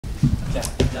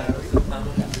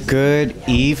Good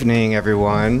evening,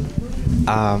 everyone.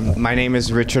 My name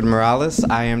is Richard Morales.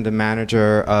 I am the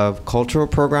manager of cultural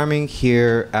programming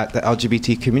here at the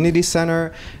LGBT Community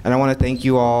Center, and I want to thank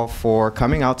you all for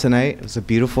coming out tonight. It was a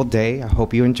beautiful day. I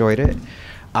hope you enjoyed it.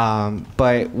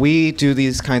 But we do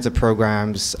these kinds of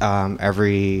programs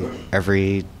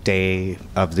every day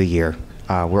of the year.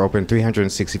 We're open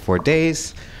 364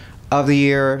 days of the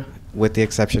year, with the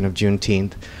exception of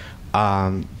Juneteenth.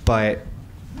 But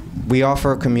we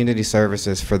offer community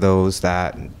services for those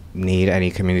that need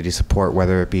any community support,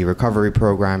 whether it be recovery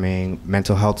programming,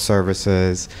 mental health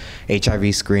services,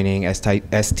 HIV screening,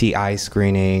 STI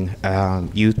screening,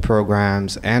 youth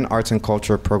programs, and arts and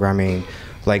culture programming,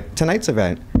 like tonight's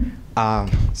event.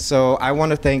 So I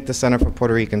want to thank the Center for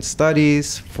Puerto Rican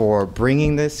Studies for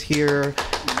bringing this here.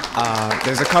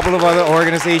 There's a couple of other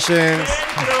organizations.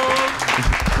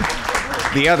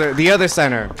 The other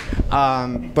center.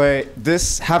 But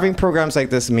having programs like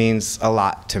this means a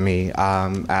lot to me.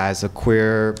 As a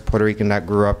queer Puerto Rican that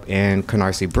grew up in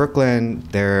Canarsie, Brooklyn,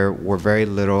 there were very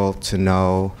little to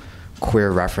no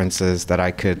queer references that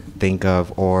I could think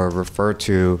of or refer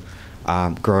to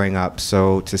growing up.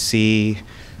 So to see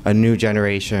a new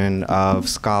generation of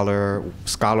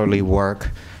scholarly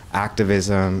work,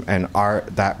 activism, and art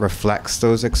that reflects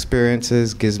those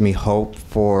experiences gives me hope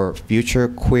for future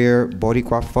queer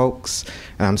Boricua folks.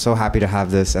 And I'm so happy to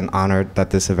have this and honored that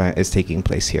this event is taking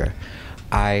place here.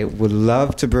 I would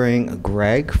love to bring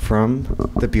Greg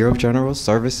from the Bureau of General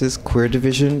Services Queer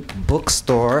Division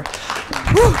Bookstore.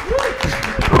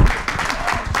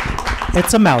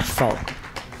 It's a mouthful.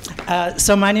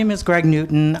 So my name is Greg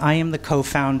Newton. I am the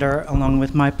co-founder, along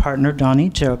with my partner, Donnie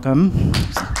Jokum,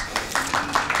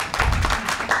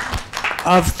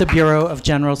 of the Bureau of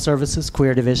General Services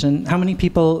Queer Division. How many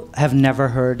people have never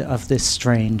heard of this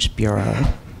strange bureau?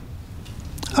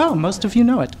 Oh, most of you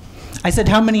know it. I said,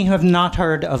 how many have not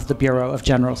heard of the Bureau of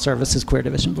General Services Queer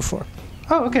Division before?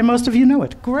 Oh, okay, most of you know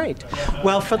it. Great.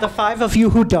 Well, for the 5 of you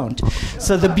who don't.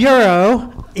 So the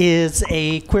Bureau is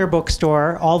a queer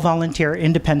bookstore, all-volunteer,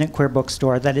 independent queer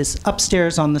bookstore that is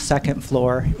upstairs on the 2nd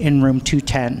floor in room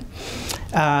 210.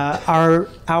 Our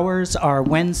hours are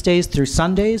Wednesdays through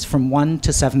Sundays from 1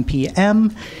 to 7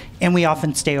 p.m., and we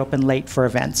often stay open late for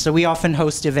events. So we often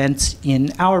host events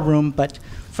in our room, but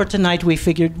for tonight we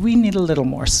figured we need a little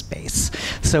more space.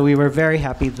 So we were very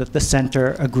happy that the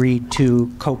center agreed to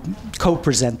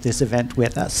co-present this event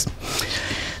with us.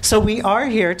 So we are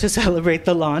here to celebrate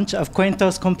the launch of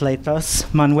Cuentos Completos,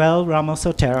 Manuel Ramos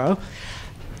Otero.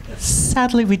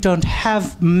 Sadly, we don't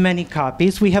have many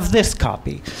copies. We have this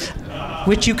copy,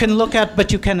 which you can look at,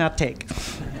 but you cannot take.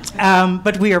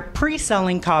 But we are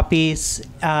pre-selling copies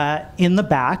in the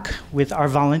back with our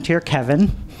volunteer,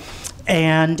 Kevin.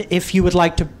 And if you would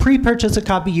like to pre-purchase a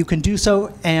copy, you can do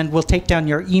so, and we'll take down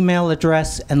your email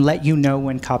address and let you know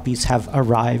when copies have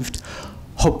arrived,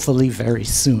 hopefully very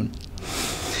soon.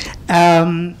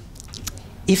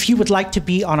 If you would like to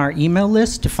be on our email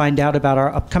list to find out about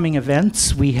our upcoming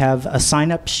events, we have a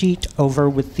sign-up sheet over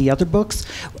with the other books.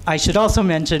 I should also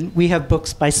mention we have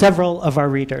books by several of our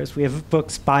readers. We have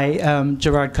books by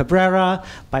Gerard Cabrera,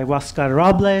 by Huáscar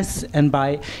Robles, and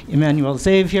by Emanuel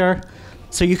Xavier.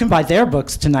 So you can buy their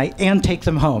books tonight and take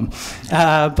them home.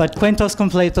 But Cuentos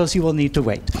Completos, you will need to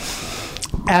wait.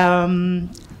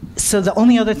 So the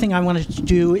only other thing I wanted to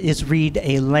do is read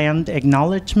a land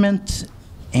acknowledgement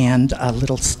and a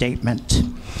little statement.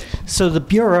 So the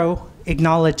Bureau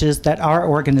acknowledges that our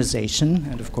organization,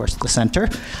 and of course the center,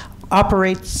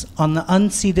 operates on the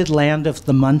unceded land of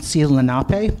the Munsee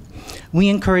Lenape. We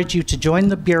encourage you to join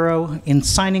the Bureau in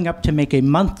signing up to make a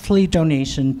monthly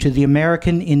donation to the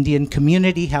American Indian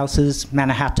Community Houses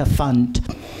Mannahatta Fund.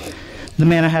 The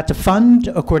Mannahatta Fund,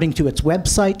 according to its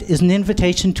website, is an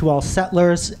invitation to all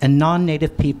settlers and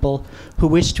non-native people who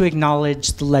wish to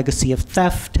acknowledge the legacy of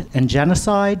theft and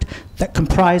genocide that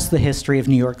comprise the history of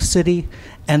New York City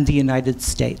and the United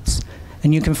States.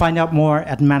 And you can find out more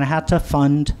at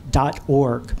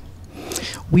mannahattafund.org.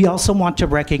 We also want to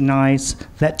recognize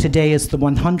that today is the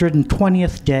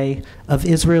 120th day of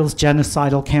Israel's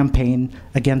genocidal campaign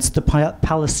against the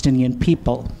Palestinian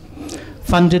people,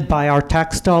 funded by our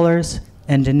tax dollars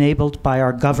and enabled by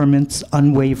our government's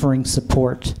unwavering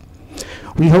support.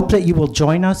 We hope that you will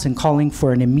join us in calling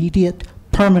for an immediate,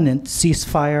 permanent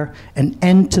ceasefire, an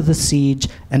end to the siege,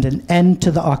 and an end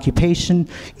to the occupation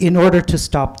in order to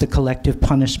stop the collective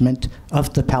punishment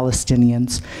of the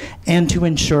Palestinians and to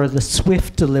ensure the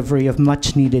swift delivery of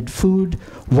much-needed food,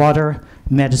 water,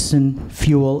 medicine,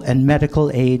 fuel, and medical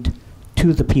aid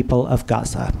to the people of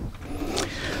Gaza.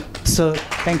 So,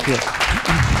 thank you.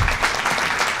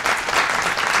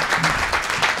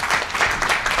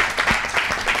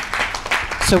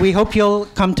 So we hope you'll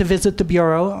come to visit the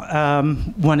Bureau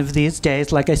one of these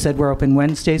days. Like I said, we're open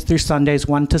Wednesdays through Sundays,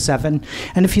 1 to 7.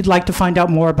 And if you'd like to find out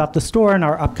more about the store and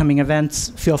our upcoming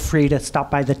events, feel free to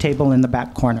stop by the table in the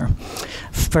back corner.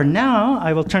 For now,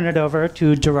 I will turn it over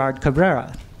to Gerard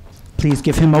Cabrera. Please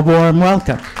give him a warm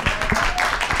welcome.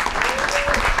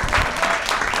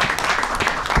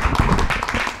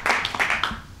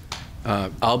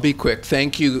 I'll be quick.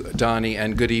 Thank you, Donnie,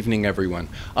 and good evening, everyone.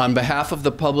 On behalf of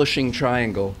the Publishing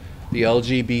Triangle, the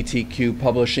LGBTQ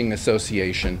Publishing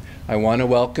Association, I want to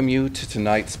welcome you to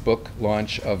tonight's book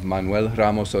launch of Manuel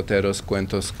Ramos Otero's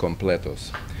Cuentos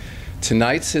Completos.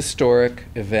 Tonight's historic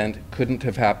event couldn't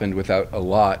have happened without a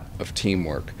lot of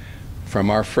teamwork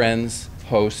from our friends,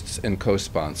 hosts, and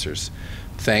co-sponsors.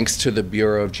 Thanks to the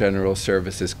Bureau of General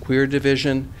Services Queer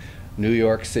Division, New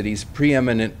York City's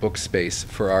preeminent book space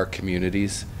for our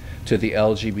communities, to the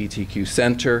LGBTQ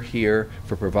Center here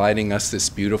for providing us this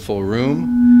beautiful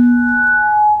room,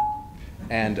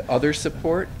 and other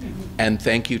support. And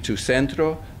thank you to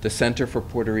Centro, the Center for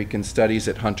Puerto Rican Studies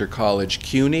at Hunter College,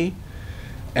 CUNY,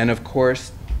 and of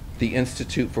course, the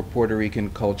Institute for Puerto Rican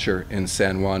Culture in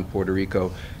San Juan, Puerto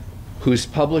Rico, whose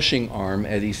publishing arm,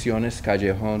 Ediciones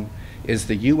Callejón, is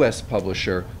the US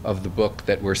publisher of the book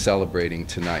that we're celebrating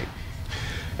tonight.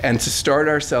 And to start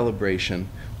our celebration,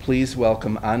 please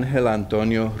welcome Ángel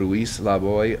Antonio Ruiz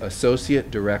Lavoy, Associate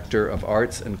Director of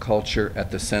Arts and Culture at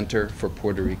the Center for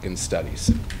Puerto Rican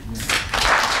Studies.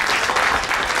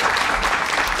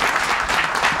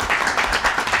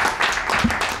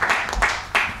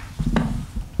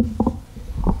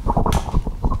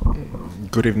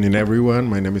 Good evening, everyone.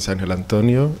 My name is Ángel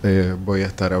Antonio. Voy a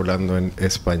estar hablando en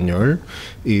español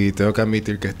y tengo que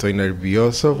admitir que estoy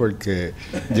nervioso porque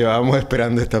llevamos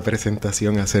esperando esta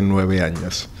presentación hace 9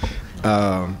 años.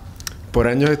 Por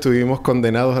años estuvimos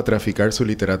condenados a traficar su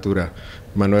literatura.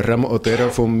 Manuel Ramos Otero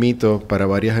fue un mito para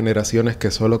varias generaciones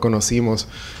que solo conocimos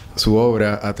su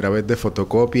obra a través de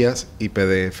fotocopias y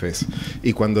PDFs.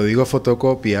 Y cuando digo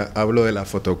fotocopia, hablo de la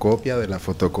fotocopia, de la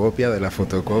fotocopia, de la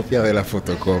fotocopia, de la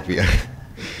fotocopia.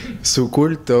 Su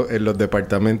culto en los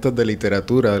departamentos de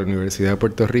literatura de la Universidad de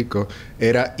Puerto Rico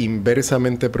era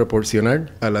inversamente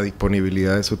proporcional a la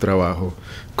disponibilidad de su trabajo.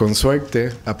 Con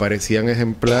suerte, aparecían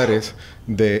ejemplares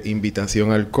de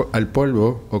Invitación al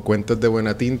Polvo o Cuentos de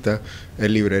Buena Tinta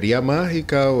en Librería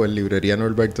Mágica o en Librería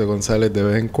Norberto González de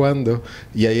vez en cuando,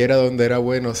 y ahí era donde era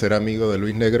bueno ser amigo de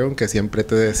Luis Negrón, que siempre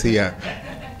te decía,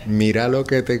 mira lo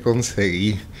que te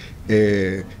conseguí.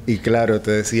 Y claro,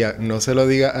 te decía, no se lo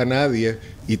diga a nadie,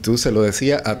 y tú se lo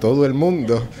decías a todo el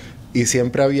mundo, y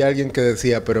siempre había alguien que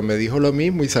decía, pero me dijo lo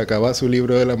mismo, y sacaba su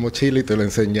libro de la mochila y te lo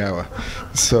enseñaba.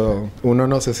 Uno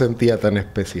no se sentía tan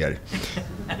especial.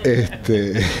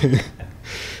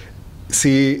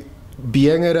 Si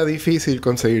bien era difícil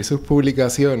conseguir sus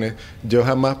publicaciones, yo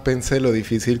jamás pensé lo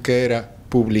difícil que era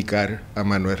publicar a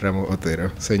Manuel Ramos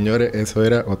Otero. Señores, eso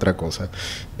era otra cosa.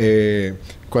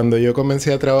 Cuando yo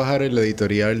comencé a trabajar en la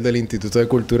editorial del Instituto de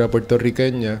Cultura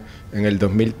Puertorriqueña en el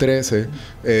 2013,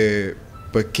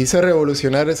 pues quise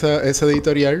revolucionar esa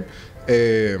editorial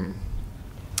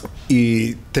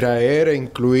y traer e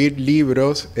incluir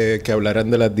libros que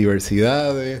hablaran de las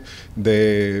diversidades,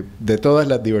 de todas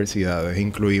las diversidades.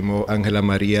 Incluimos Ángela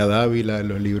María Dávila en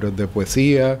los libros de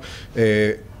poesía,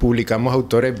 publicamos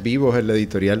autores vivos en la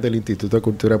editorial del Instituto de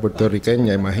Cultura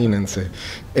Puertorriqueña, imagínense.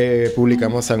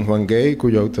 Publicamos San Juan Gay,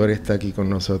 cuyo autor está aquí con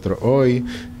nosotros hoy.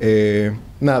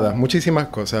 Nada, muchísimas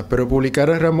cosas, pero publicar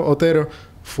a Ramos Otero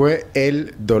fue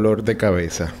el dolor de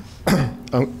cabeza.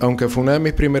 Aunque fue una de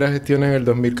mis primeras gestiones en el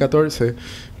 2014,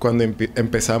 cuando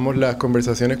empezamos las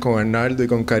conversaciones con Arnaldo y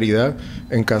con Caridad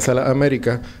en Casa de las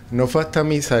Américas, no fue hasta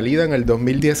mi salida en el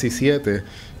 2017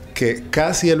 que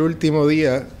casi el último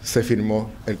día se firmó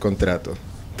el contrato.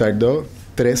 Tardó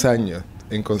 3 años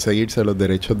en conseguirse los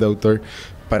derechos de autor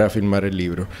para firmar el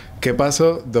libro. ¿Qué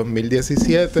pasó?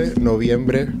 2017,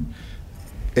 noviembre,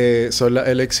 son las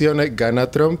elecciones, gana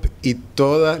Trump y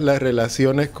todas las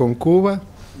relaciones con Cuba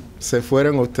se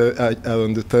fueron a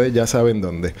donde ustedes ya saben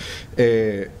dónde.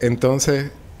 Entonces,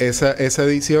 esa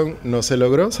edición no se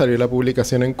logró, salió la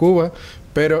publicación en Cuba,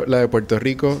 pero la de Puerto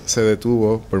Rico se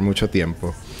detuvo por mucho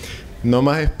tiempo. No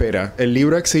más espera. El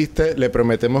libro existe, le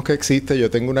prometemos que existe. Yo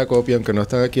tengo una copia, aunque no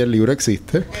están aquí, el libro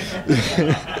existe.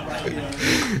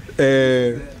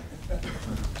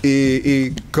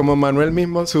 Y como Manuel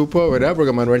mismo supo, ¿verdad?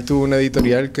 Porque Manuel tuvo una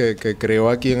editorial que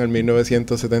creó aquí en el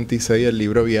 1976, el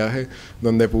libro Viaje,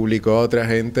 donde publicó a otra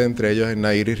gente, entre ellos a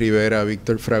Nairi Rivera, a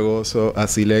Víctor Fragoso, a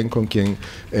Silén, con quien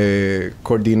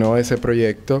coordinó ese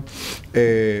proyecto.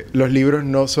 Los libros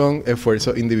no son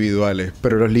esfuerzos individuales,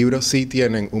 pero los libros sí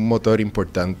tienen un motor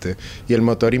importante. Y el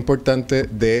motor importante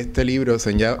de este libro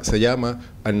se llama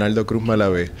Arnaldo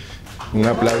Cruz-Malavé. Un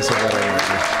aplauso para él.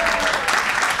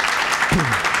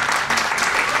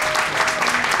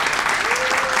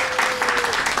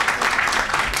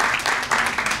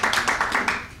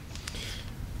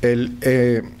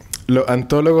 Los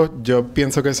antólogos yo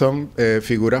pienso que son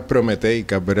figuras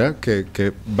prometeicas, ¿verdad?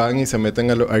 Que van y se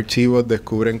meten a los archivos,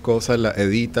 descubren cosas, las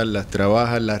editan, las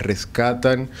trabajan, las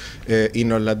rescatan y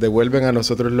nos las devuelven a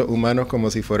nosotros los humanos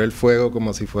como si fuera el fuego,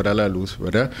 como si fuera la luz,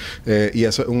 ¿verdad? Y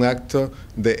eso es un acto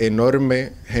de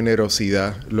enorme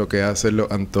generosidad lo que hacen los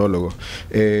antólogos.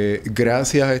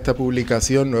 Gracias a esta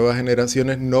publicación, nuevas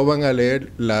generaciones no van a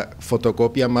leer la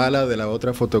fotocopia mala de la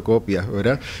otra fotocopia,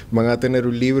 ¿verdad? Van a tener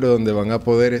un libro donde van a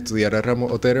poder estudiar a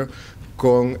Ramos Otero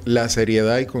con la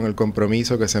seriedad y con el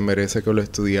compromiso que se merece que lo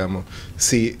estudiamos.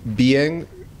 Si bien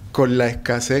con la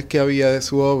escasez que había de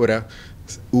su obra,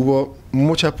 hubo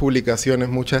muchas publicaciones,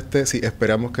 muchas tesis,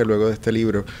 esperamos que luego de este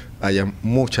libro haya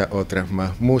muchas otras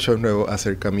más, muchos nuevos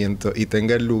acercamientos y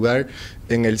tenga el lugar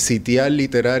en el sitial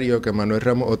literario que Manuel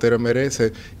Ramos Otero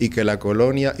merece y que la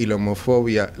colonia y la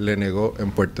homofobia le negó en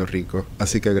Puerto Rico.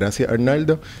 Así que gracias,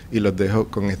 Arnaldo, y los dejo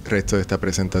con el resto de esta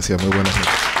presentación. Muy buenas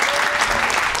noches.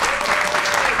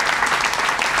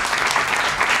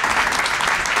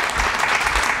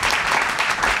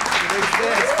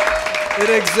 It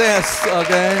exists,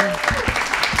 okay?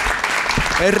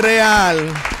 Es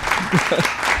real.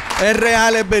 Es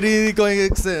real, es verídico,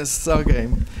 it exists, okay.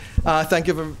 Thank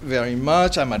you very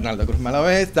much. I'm Arnaldo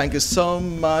Cruz-Malavé. Thank you so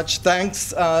much. Thanks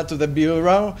to the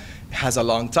Bureau. It has a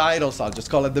long title, so I'll just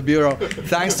call it the Bureau.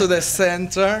 Thanks to the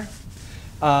Center,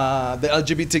 the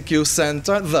LGBTQ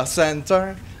Center, the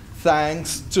Center.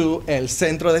 Thanks to el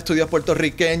Centro de Estudios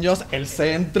Puertorriqueños, el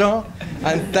Centro,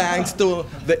 and thanks to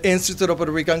the Institute of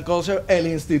Puerto Rican Culture, el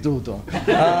Instituto.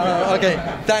 Okay,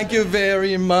 thank you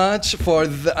very much for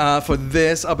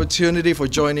this opportunity, for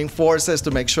joining forces to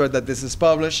make sure that this is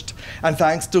published, and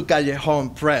thanks to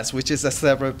Callejón Press, which is a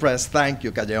separate press. Thank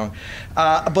you, Callejón.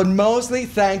 But mostly,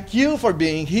 thank you for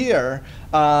being here.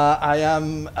 I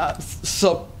am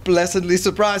so pleasantly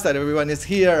surprised that everyone is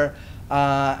here.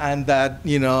 And that,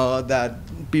 you know, that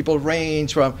people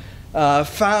range from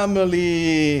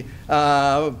family,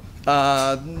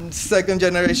 second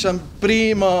generation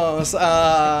primos,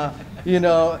 you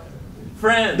know,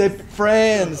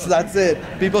 friends, that's it.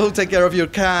 People who take care of your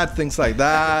cat, things like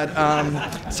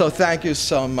that. So thank you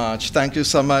so much. Thank you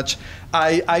so much.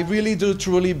 I really do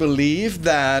truly believe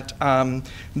that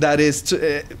that is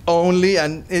only,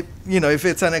 and it, you know, if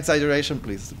it's an exaggeration,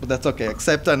 please, but that's okay.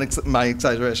 Accept my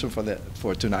exaggeration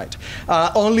for tonight.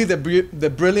 Only the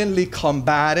brilliantly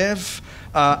combative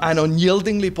and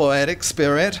unyieldingly poetic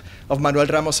spirit of Manuel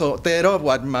Ramos Otero,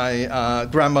 what my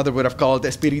grandmother would have called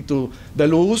espíritu de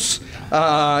luz,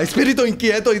 espíritu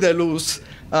inquieto y de luz,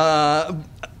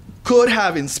 could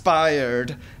have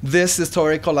inspired this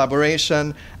historic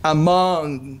collaboration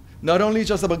among, not only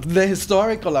just about the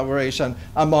historic collaboration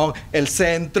among El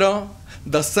Centro,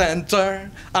 the Center,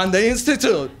 and the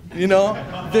Institute. You know,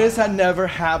 this had never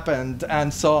happened,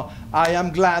 and so I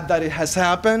am glad that it has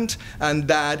happened and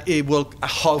that it will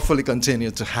hopefully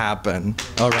continue to happen.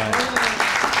 All right.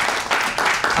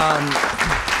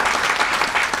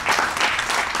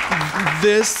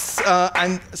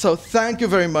 And so thank you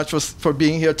very much for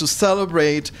being here to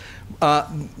celebrate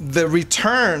the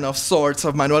return of sorts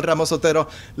of Manuel Ramos Otero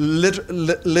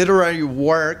literary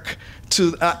work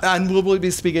to, and we will be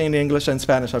speaking in English and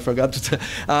Spanish, I forgot to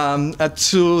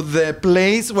the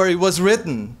place where it was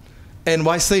written,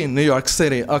 NYC, New York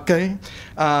City, okay?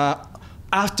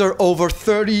 After over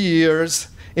 30 years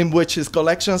in which his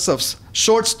collections of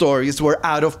short stories were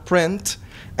out of print,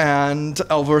 and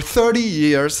over 30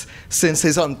 years since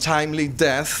his untimely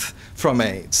death from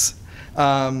AIDS.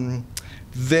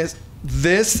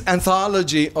 This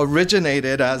anthology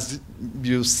originated, as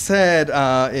you said,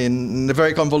 in a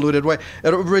very convoluted way.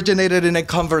 It originated in a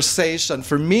conversation.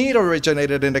 For me, it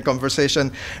originated in a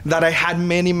conversation that I had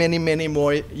many, many, many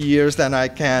more years than I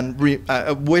can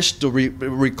wish to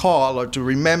recall or to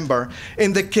remember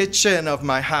in the kitchen of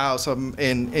my house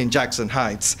in Jackson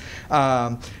Heights.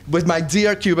 With my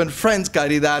dear Cuban friends,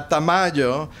 Caridad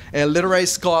Tamayo, a literary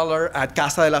scholar at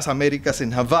Casa de las Americas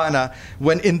in Havana,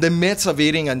 when in the midst of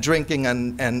eating and drinking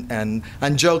drinking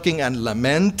and joking and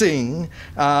lamenting,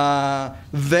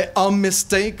 the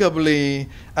unmistakably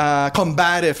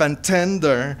combative and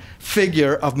tender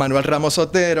figure of Manuel Ramos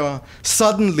Otero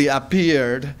suddenly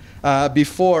appeared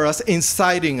before us,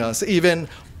 inciting us, even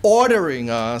ordering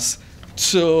us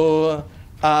to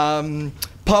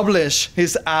publish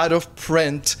his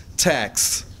out-of-print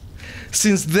text.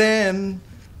 Since then,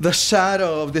 the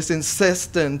shadow of this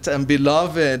insistent and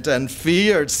beloved and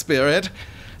feared spirit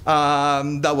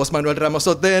that was Manuel Ramos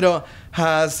Otero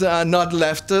has not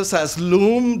left us, has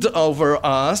loomed over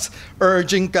us,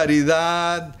 urging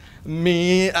Caridad,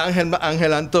 me,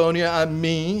 Angel Antonio, and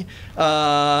me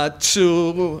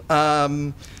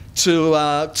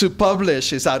to publish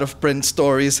his out-of-print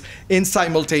stories in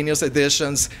simultaneous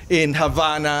editions in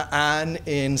Havana and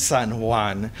in San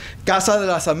Juan. Casa de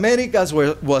las Americas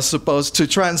was supposed to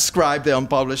transcribe the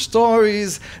unpublished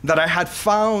stories that I had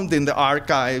found in the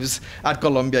archives at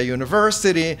Columbia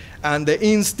University, and the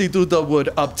Instituto would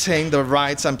obtain the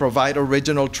rights and provide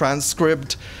original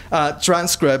transcripts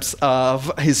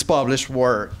of his published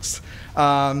works.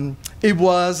 It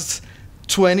was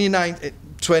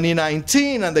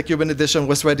 2019, and the Cuban edition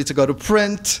was ready to go to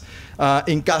print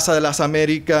in Casa de las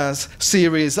Americas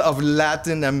series of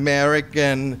Latin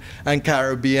American and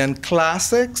Caribbean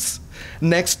classics,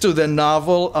 next to the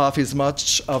novel of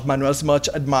Manuel's much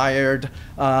admired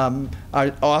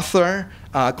author,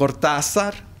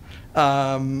 Cortázar,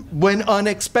 when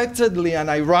unexpectedly and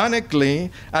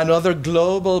ironically, another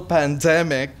global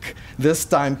pandemic, this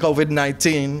time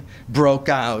COVID-19, broke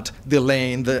out,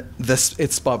 delaying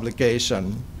its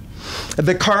publication.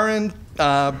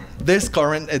 This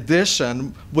current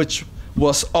edition, which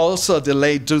was also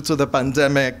delayed due to the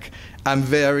pandemic and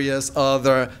various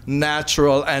other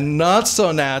natural and not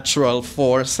so natural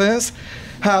forces,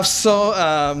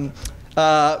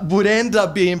 would end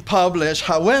up being published,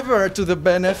 however, to the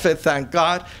benefit, thank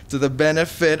God, to the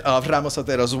benefit of Ramos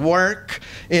Otero's work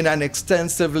in an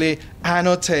extensively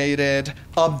annotated,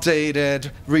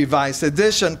 updated, revised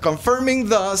edition, confirming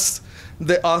thus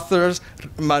the author's,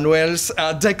 Manuel's,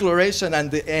 declaration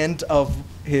and the end of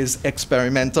his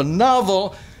experimental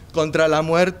novel, Contra la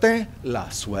Muerte, la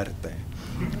Suerte.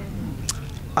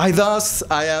 I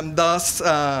am thus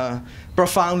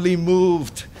profoundly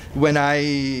moved when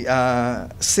I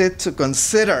sit to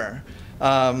consider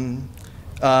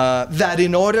that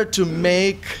in order to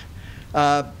make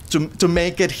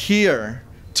it here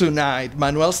tonight,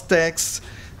 Manuel's texts,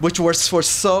 which was for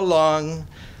so long,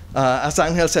 as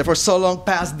Angel said, for so long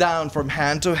passed down from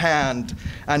hand to hand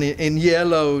and in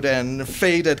yellowed and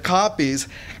faded copies,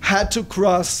 had to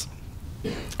cross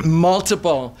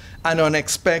multiple and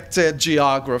unexpected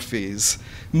geographies,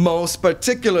 most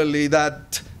particularly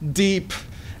that deep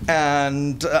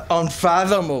and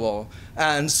unfathomable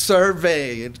and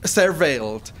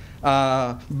surveilled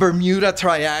Bermuda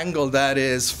Triangle that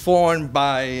is formed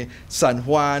by San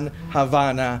Juan,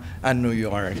 Havana, and New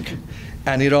York.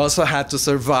 And it also had to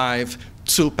survive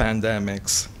 2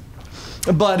 pandemics.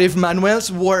 But if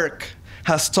Manuel's work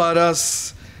has taught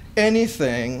us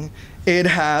anything, it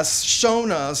has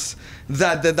shown us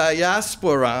that the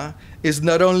diaspora is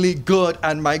not only good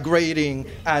at migrating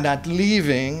and at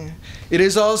leaving, it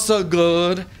is also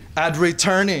good at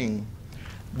returning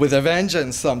with a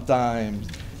vengeance sometimes,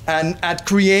 and at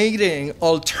creating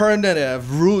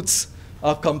alternative routes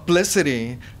of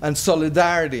complicity and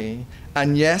solidarity.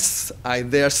 And yes, I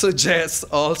dare suggest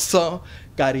also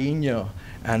cariño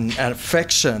and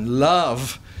affection,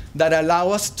 love, that allow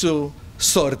us to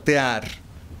sortear,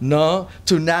 no?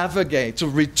 To navigate, to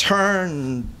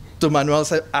return to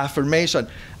Manuel's affirmation,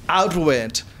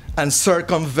 outwit and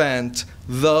circumvent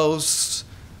those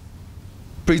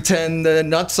pretended,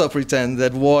 not so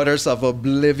pretended, waters of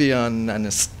oblivion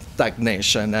and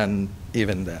stagnation and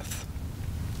even death.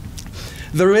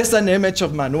 There is an image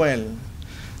of Manuel,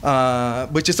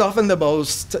 which is often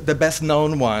the best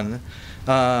known one.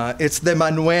 It's the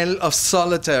Manuel of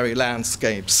solitary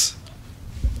landscapes.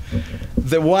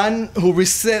 The one who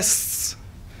resists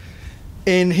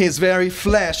in his very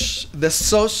flesh the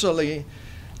socially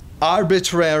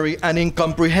arbitrary and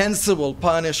incomprehensible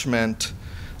punishment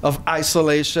of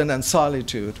isolation and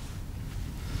solitude.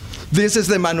 This is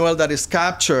the Manuel that is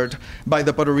captured by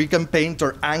the Puerto Rican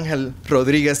painter Ángel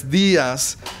Rodríguez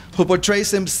Díaz, who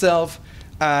portrays himself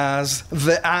as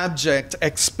the abject,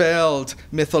 expelled,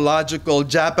 mythological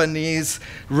Japanese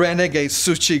renegade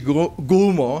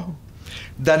Tsuchigumo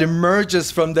that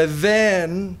emerges from the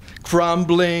then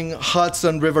crumbling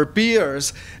Hudson River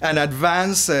piers and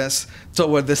advances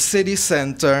toward the city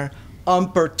center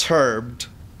unperturbed,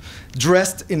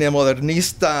 dressed in a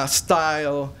modernista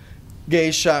style,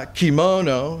 geisha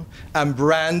kimono and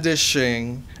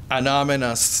brandishing an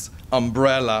ominous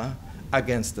umbrella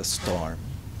against the storm.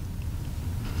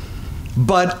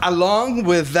 But along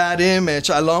with that image,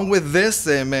 along with this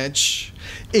image,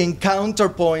 in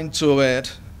counterpoint to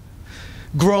it,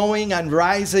 growing and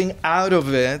rising out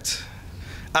of it,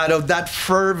 out of that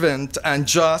fervent and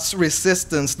just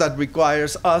resistance that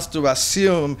requires us to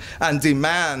assume and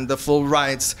demand the full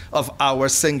rights of our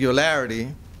singularity,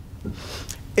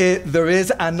 there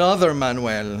is another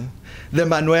Manuel, the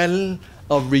Manuel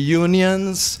of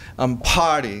reunions and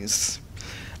parties,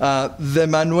 the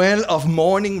Manuel of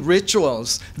morning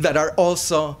rituals that are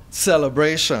also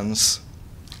celebrations,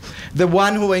 the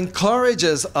one who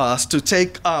encourages us to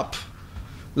take up,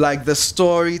 like the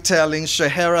storytelling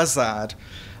Scheherazade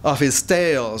of his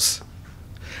tales,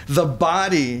 the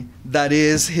body that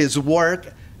is his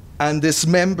work, and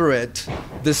dismember it,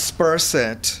 disperse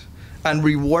it, and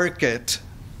rework it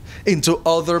into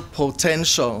other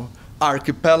potential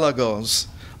archipelagos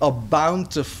of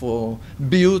bountiful,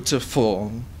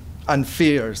 beautiful, and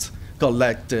fierce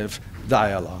collective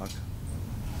dialogue.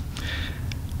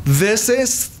 This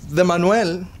is the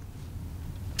Manuel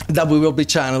that we will be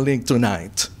channeling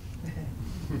tonight.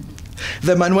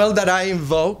 The Manuel that I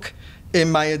invoke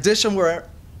in my edition were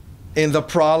in the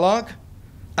prologue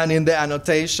and in the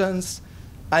annotations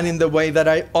and in the way that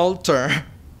I alter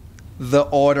the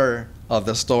order of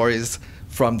the stories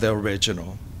from the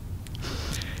original.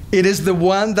 It is the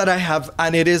one that I have,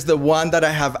 and it is the one that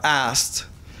I have asked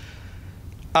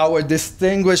our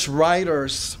distinguished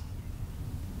writers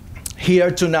here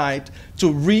tonight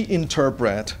to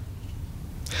reinterpret,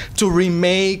 to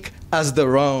remake as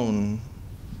their own,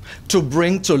 to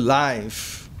bring to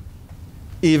life,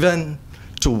 even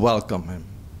to welcome him.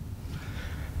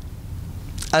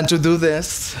 And to do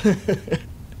this,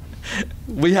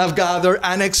 we have gathered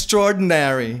an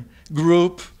extraordinary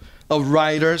group of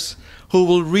writers who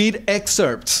will read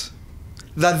excerpts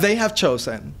that they have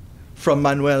chosen from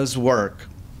Manuel's work,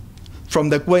 from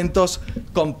the Cuentos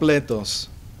Completos,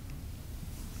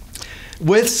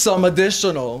 with some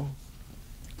additional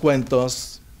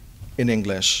cuentos in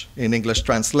English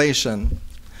translation.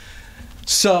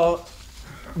 So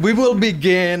we will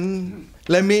begin.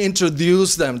 Let me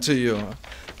introduce them to you.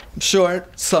 I'm sure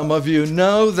some of you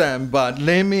know them, but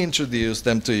let me introduce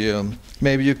them to you.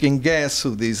 Maybe you can guess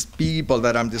who these people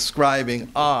that I'm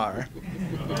describing are.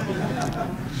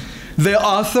 The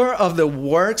author of the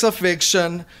works of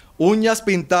fiction Uñas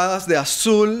Pintadas de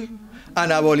Azul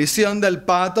and Abolición del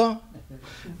Pato,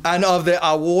 and of the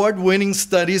award-winning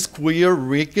studies Queer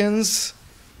Ricans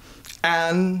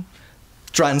and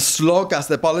Translocas,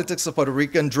 the Politics of Puerto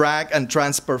Rican Drag and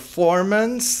Trans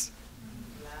Performance,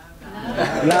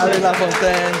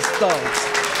 LaFountain-Stokes.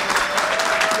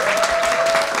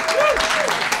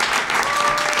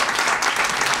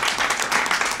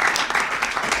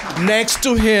 Next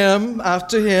to him,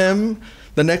 after him,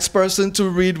 the next person to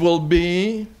read will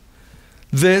be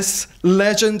this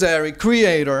legendary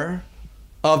creator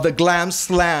of the Glam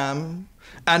Slam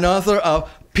and author of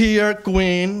Peer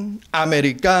Queen,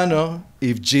 Americano,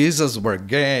 If Jesus Were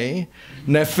Gay,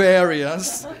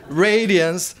 Nefarious,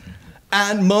 Radiance,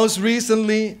 and most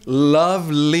recently,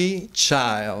 Lovely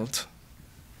Child.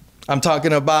 I'm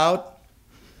talking about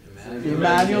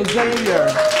Emanuel Xavier.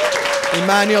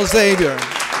 Emanuel Xavier.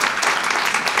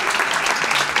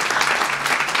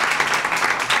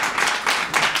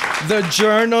 The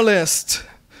journalist,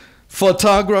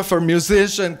 photographer,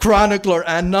 musician, chronicler,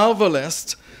 and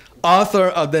novelist, author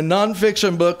of the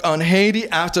nonfiction book on Haiti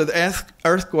after the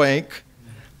earthquake,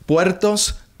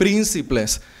 Puertos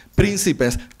Príncipes,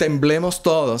 Temblemos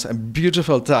Todos, a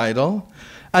beautiful title,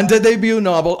 and the debut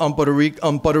novel on Puerto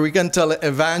Rican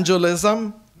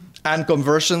televangelism and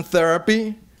conversion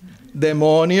therapy,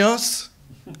 Demonios,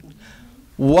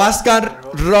 Huáscar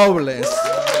Robles.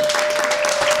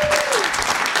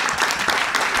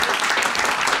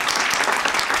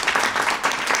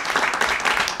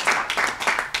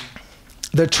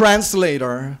 The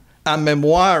translator and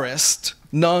memoirist,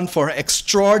 known for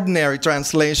extraordinary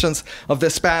translations of the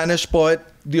Spanish poet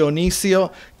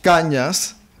Dionisio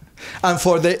Cañas, and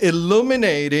for the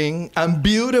illuminating and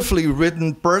beautifully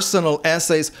written personal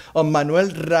essays of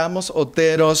Manuel Ramos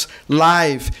Otero's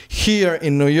life here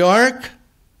in New York,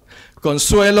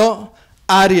 Consuelo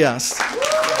Arias.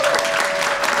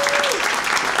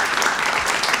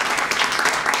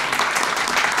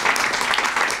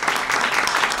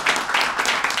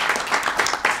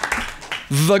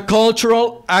 The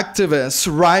cultural activist,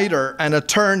 writer, and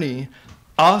attorney,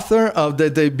 author of the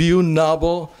debut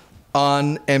novel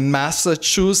on a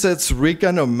Massachusetts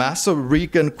Rican or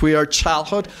Maso-Rican queer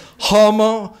childhood,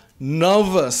 Homo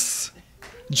Novus,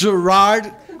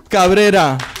 Gerard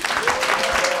Cabrera.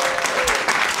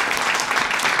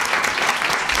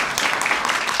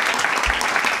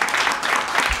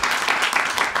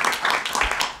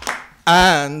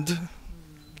 And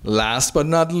last but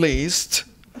not least,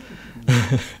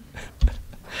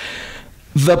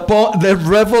 the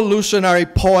revolutionary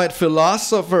poet,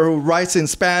 philosopher who writes in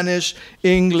Spanish,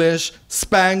 English,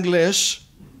 Spanglish,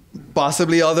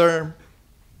 possibly other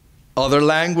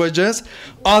languages,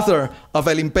 author of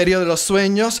El Imperio de los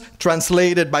Sueños,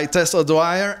 translated by Tess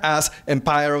O'Dwyer as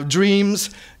Empire of Dreams,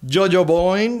 Yo-Yo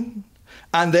Boing,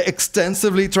 and the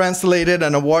extensively translated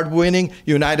and award-winning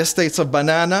United States of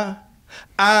Banana,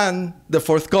 and the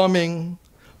forthcoming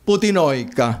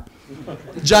Putinoica,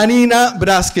 Giannina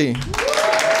Braschi.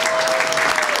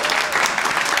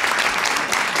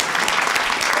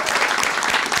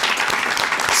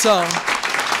 So,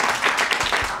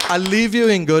 I'll leave you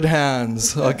in good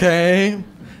hands, okay?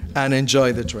 And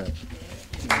enjoy the trip.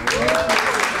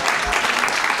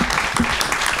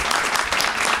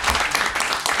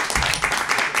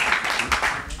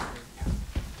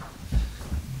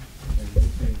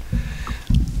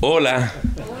 Hola,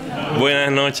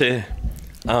 buenas noches.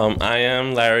 I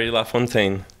am Larry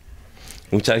LaFountain.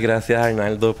 Muchas gracias,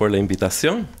 Arnaldo, por la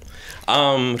invitación.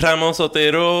 Ramos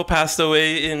Otero passed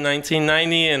away in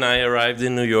 1990, and I arrived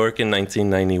in New York in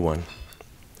 1991.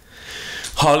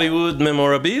 Hollywood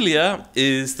Memorabilia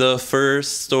is the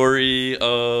first story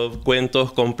of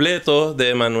Cuentos Completos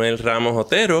de Manuel Ramos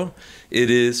Otero. It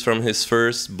is from his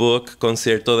first book,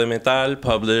 Concierto de Metal,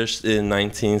 published in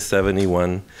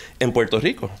 1971 in Puerto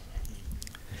Rico.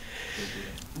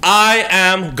 I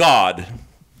am God.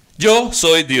 Yo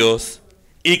soy Dios.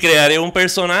 Y crearé un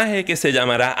personaje que se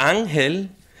llamará Ángel,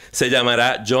 se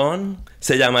llamará John,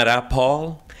 se llamará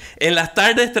Paul. En las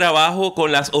tardes trabajo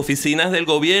con las oficinas del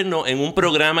gobierno en un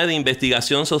programa de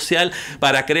investigación social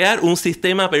para crear un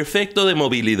sistema perfecto de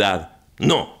movilidad.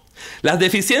 No. Las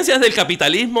deficiencias del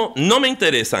capitalismo no me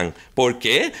interesan. ¿Por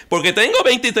qué? Porque tengo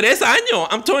 23 años.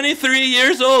 I'm 23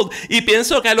 years old. Y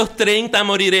pienso que a los 30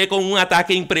 moriré con un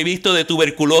ataque imprevisto de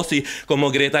tuberculosis como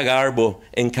Greta Garbo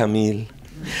en Camille.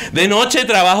 De noche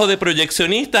trabajo de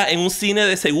proyeccionista en un cine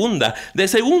de segunda. De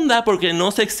segunda porque no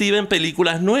se exhiben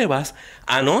películas nuevas.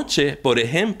 Anoche, por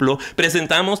ejemplo,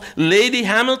 presentamos Lady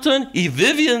Hamilton y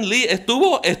Vivien Leigh.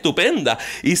 Estuvo estupenda.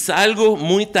 Y salgo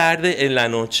muy tarde en la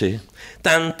noche.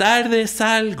 Tan tarde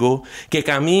salgo que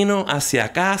camino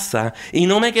hacia casa y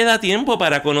no me queda tiempo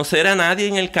para conocer a nadie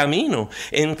en el camino,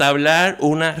 entablar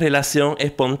una relación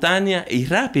espontánea y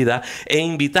rápida e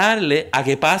invitarle a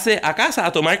que pase a casa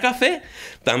a tomar café.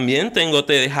 También tengo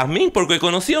té de jazmín porque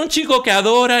conocí a un chico que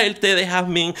adora el té de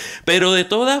jazmín, pero de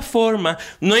todas formas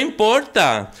no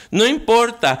importa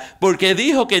porque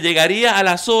dijo que llegaría a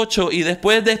las 8 y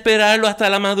después de esperarlo hasta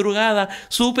la madrugada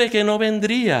supe que no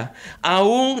vendría.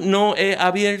 Aún no he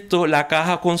abierto la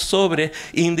caja con sobres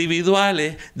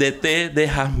individuales de té de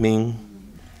jazmín.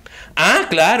 Ah,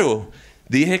 claro,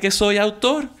 dije que soy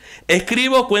autor.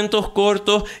 Escribo cuentos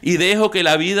cortos y dejo que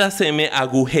la vida se me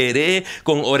agujeree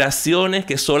con oraciones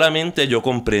que solamente yo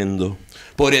comprendo.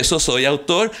 ¿Por eso soy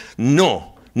autor?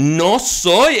 No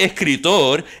soy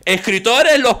escritor.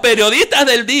 Escritores los periodistas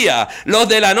del día, los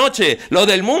de la noche, los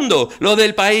del mundo, los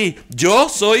del país. Yo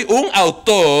soy un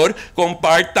autor con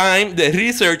part-time de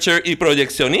researcher y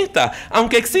proyeccionista.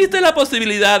 Aunque existe la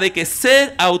posibilidad de que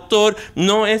ser autor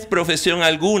no es profesión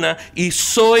alguna y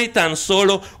soy tan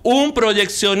solo un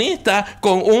proyeccionista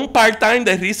con un part-time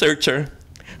de researcher.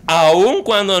 Aun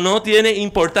cuando no tiene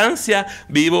importancia,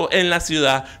 vivo en la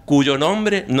ciudad cuyo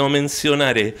nombre no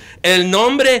mencionaré. El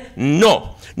nombre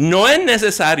no es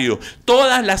necesario.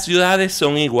 Todas las ciudades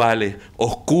son iguales,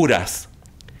 oscuras,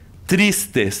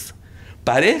 tristes.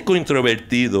 Parezco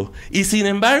introvertido y sin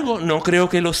embargo no creo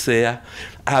que lo sea.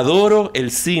 Adoro el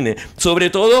cine,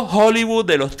 sobre todo Hollywood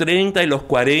de los 30 y los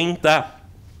 40.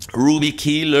 Ruby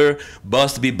Keeler,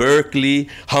 Busby Berkeley,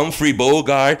 Humphrey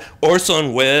Bogart,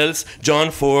 Orson Welles,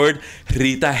 John Ford,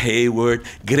 Rita Hayworth,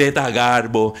 Greta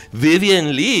Garbo,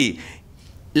 Vivien Leigh.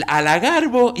 A la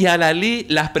Garbo y a la Leigh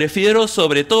las prefiero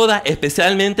sobre todas,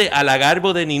 especialmente a la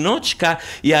Garbo de Ninochka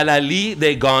y a la Leigh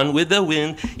de Gone with the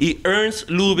Wind, y Ernst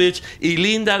Lubitsch y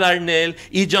Linda Darnell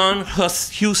y John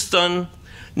Huston.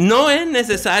 No es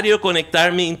necesario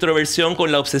conectar mi introversión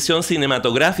con la obsesión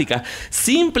cinematográfica.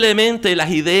 Simplemente las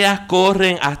ideas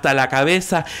corren hasta la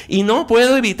cabeza y no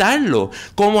puedo evitarlo.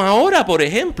 Como ahora, por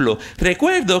ejemplo.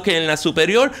 Recuerdo que en la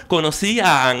superior conocí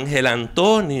a Ángel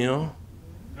Antonio.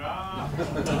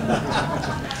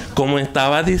 Como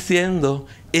estaba diciendo,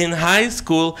 In high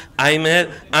school, I met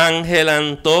Ángel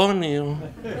Antonio.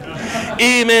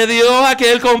 Y me dio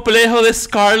aquel complejo de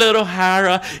Scarlett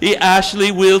O'Hara y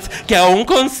Ashley Wilkes que aún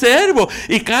conservo.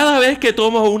 Y cada vez que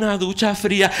tomo una ducha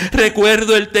fría,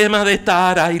 recuerdo el tema de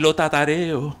Tara y lo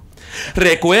tatareo.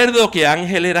 Recuerdo que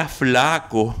Ángel era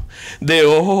flaco, de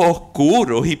ojos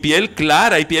oscuros y piel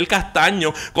clara y piel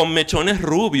castaño con mechones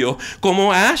rubios,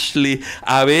 como Ashley.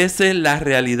 A veces la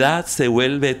realidad se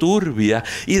vuelve turbia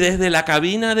y desde la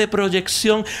cabina de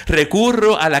proyección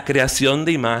recurro a la creación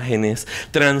de imágenes,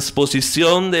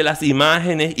 transposición de las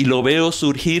imágenes y lo veo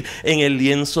surgir en el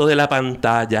lienzo de la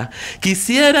pantalla.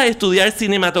 Quisiera estudiar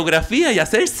cinematografía y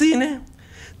hacer cine.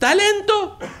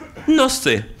 ¿Talento? No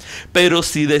sé. Pero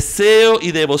si deseo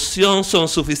y devoción son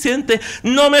suficientes,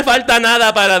 no me falta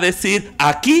nada para decir,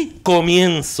 aquí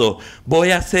comienzo. Voy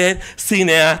a ser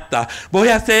cineasta, voy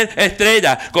a ser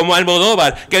estrella, como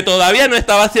Almodóvar, que todavía no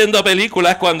estaba haciendo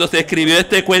películas cuando se escribió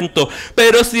este cuento.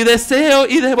 Pero si deseo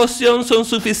y devoción son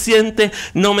suficientes,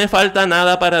 no me falta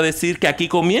nada para decir que aquí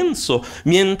comienzo.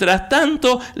 Mientras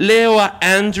tanto, leo a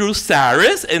Andrew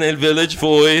Sarris en el Village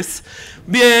Voice.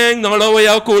 Bien, no lo voy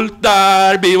a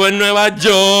ocultar, vivo en Nueva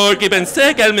York y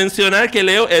pensé que al mencionar que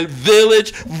leo el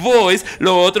Village Voice,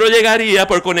 lo otro llegaría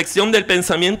por conexión del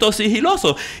pensamiento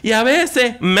sigiloso. Y a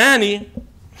veces Manny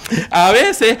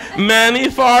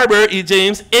Farber y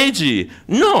James Agee.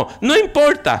 No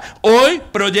importa. Hoy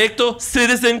proyecto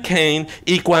Citizen Kane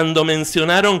y cuando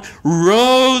mencionaron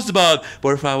Rosebud,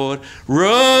 por favor,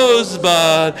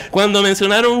 Rosebud, cuando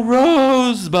mencionaron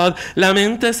Rosebud, la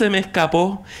mente se me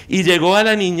escapó y llegó a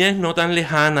la niñez no tan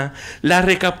lejana. La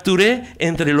recapturé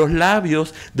entre los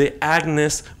labios de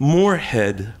Agnes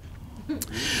Moorehead.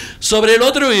 Sobre el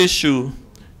otro issue,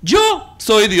 yo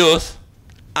soy Dios.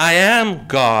 I am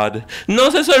God. No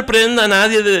se sorprenda a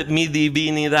nadie de mi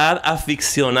divinidad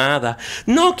aficionada.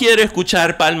 No quiero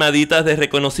escuchar palmaditas de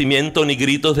reconocimiento ni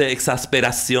gritos de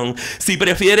exasperación. Si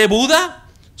prefiere Buda,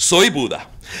 soy Buda.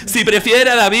 Si prefiere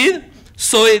a David,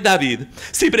 soy David.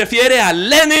 Si prefiere a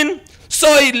Lenin,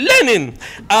 soy Lenin.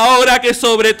 Ahora que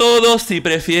sobre todo, si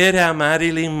prefiere a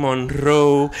Marilyn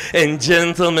Monroe en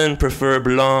Gentlemen Prefer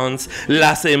Blondes,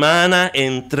 la semana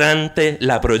entrante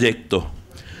la proyecto.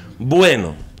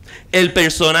 Bueno, el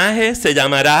personaje se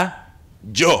llamará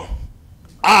Yo.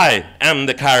 I am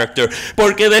the character.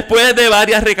 Porque después de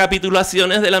varias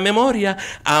recapitulaciones de la memoria,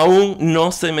 aún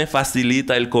no se me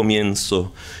facilita el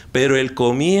comienzo. Pero el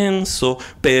comienzo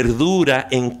perdura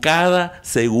en cada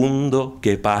segundo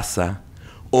que pasa.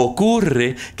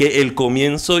 Ocurre que el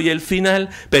comienzo y el final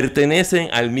pertenecen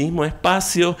al mismo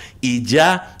espacio y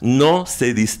ya no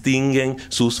se distinguen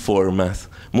sus formas.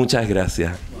 Muchas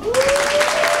gracias.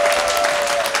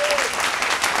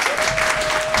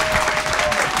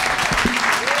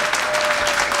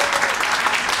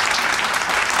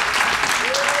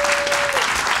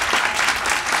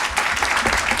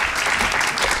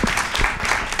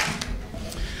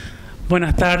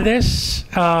 Buenas tardes.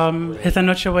 Esta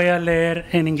noche voy a leer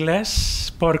en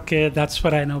inglés porque that's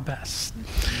what I know best.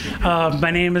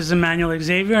 My name is Emanuel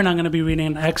Xavier and I'm going to be reading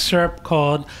an excerpt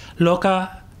called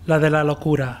Loca, la de la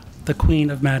locura, the Queen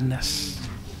of Madness.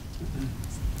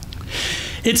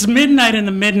 It's midnight in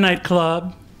the Midnight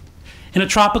Club. In a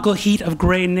tropical heat of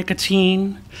gray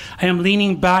nicotine, I am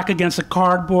leaning back against a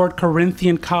cardboard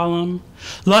Corinthian column,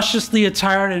 lusciously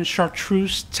attired in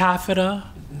chartreuse taffeta,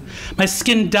 my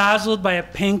skin dazzled by a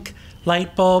pink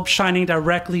light bulb shining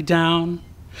directly down.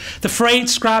 The frayed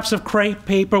scraps of crepe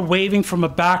paper waving from a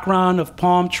background of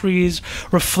palm trees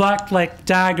reflect like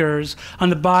daggers on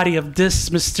the body of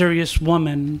this mysterious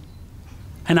woman.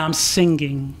 And I'm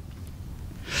singing.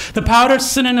 The powdered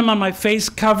synonym on my face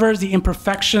covers the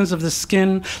imperfections of the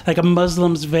skin like a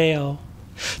Muslim's veil.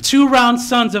 Two round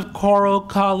suns of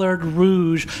coral-colored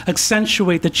rouge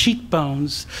accentuate the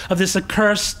cheekbones of this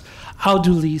accursed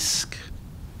Audulisque.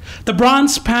 The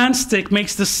bronze pan stick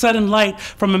makes the sudden light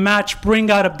from a match bring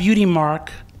out a beauty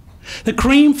mark. The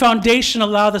cream foundation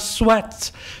allow the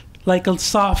sweat like a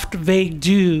soft, vague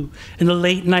dew in the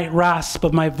late night rasp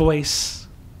of my voice.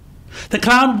 The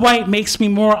cloud white makes me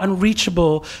more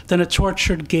unreachable than a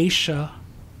tortured geisha.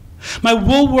 My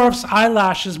Woolworth's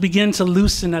eyelashes begin to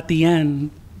loosen at the end.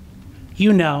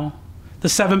 You know, the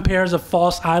 7 pairs of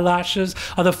false eyelashes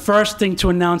are the first thing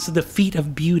to announce the defeat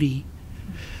of beauty.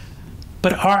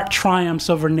 But art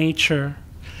triumphs over nature,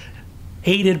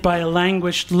 aided by a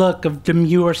languished look of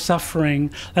demure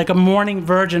suffering, like a mourning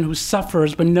virgin who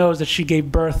suffers but knows that she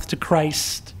gave birth to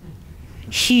Christ.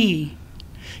 He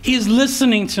is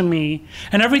listening to me,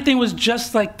 and everything was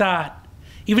just like that.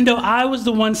 Even though I was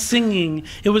the one singing,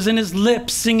 it was in his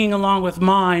lips singing along with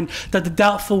mine that the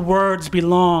doubtful words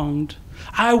belonged.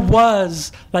 I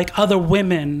was like other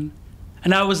women,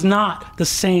 and I was not the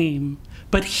same.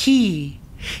 But he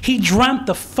dreamt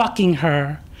of fucking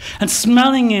her and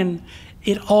smelling in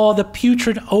it all the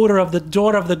putrid odor of the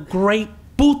daughter of the great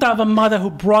puta of a mother who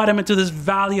brought him into this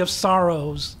valley of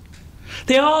sorrows.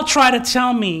 They all try to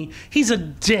tell me he's a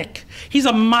dick. He's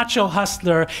a macho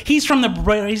hustler. He's from the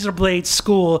razor blade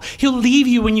school. He'll leave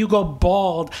you when you go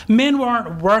bald. Men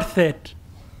weren't worth it.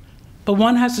 But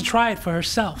one has to try it for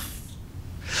herself.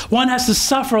 One has to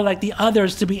suffer like the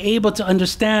others to be able to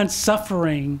understand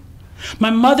suffering.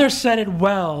 My mother said it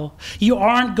well. You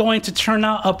aren't going to turn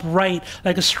out upright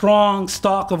like a strong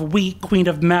stalk of wheat, queen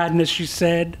of madness, she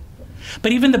said.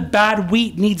 But even the bad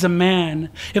wheat needs a man,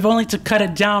 if only to cut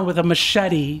it down with a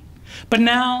machete. But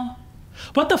now,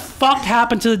 what the fuck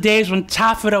happened to the days when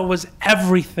taffeta was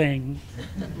everything?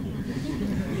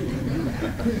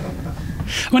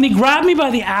 When he grabbed me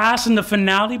by the ass in the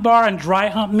finale bar and dry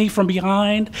humped me from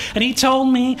behind, and he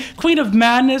told me, Queen of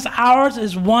Madness, ours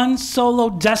is one solo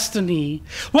destiny.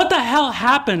 What the hell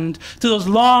happened to those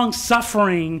long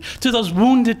suffering, to those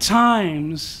wounded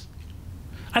times?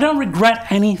 I don't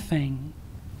regret anything.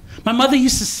 My mother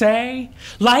used to say,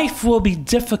 life will be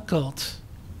difficult.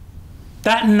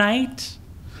 That night,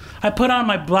 I put on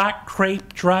my black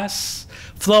crepe dress,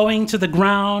 flowing to the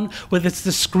ground with its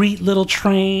discreet little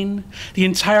train, the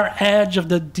entire edge of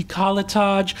the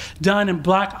décolletage done in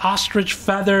black ostrich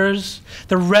feathers,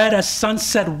 the red as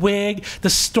sunset wig, the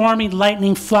stormy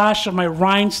lightning flash of my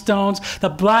rhinestones, the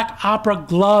black opera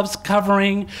gloves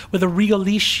covering with a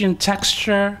Riolician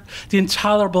texture, the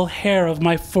intolerable hair of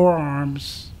my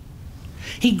forearms.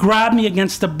 He grabbed me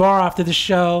against the bar after the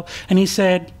show and he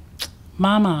said,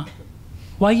 Mama,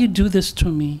 why you do this to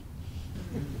me?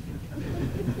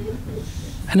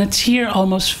 And a tear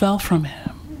almost fell from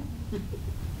him.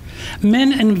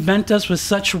 Men invent us with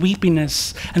such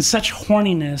weepiness and such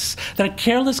horniness that a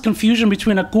careless confusion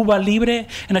between a Cuba Libre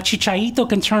and a chichaito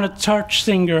can turn a church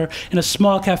singer in a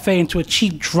small cafe into a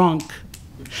cheap drunk.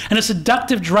 And a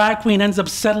seductive drag queen ends up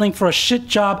settling for a shit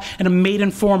job in a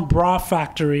maiden-form bra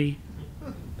factory.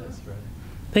 That's right.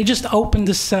 They just opened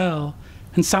the cell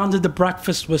and sounded the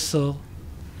breakfast whistle.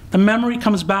 The memory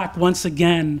comes back once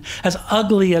again, as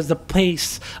ugly as the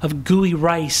place of gooey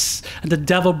rice and the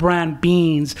devil brand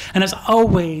beans, and as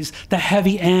always, the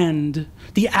heavy end,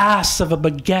 the ass of a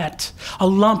baguette, a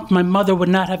lump my mother would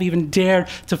not have even dared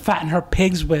to fatten her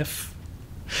pigs with.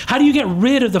 How do you get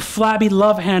rid of the flabby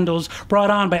love handles brought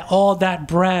on by all that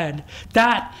bread?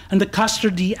 That and the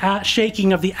custardy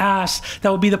shaking of the ass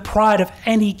that would be the pride of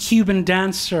any Cuban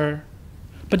dancer.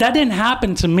 But that didn't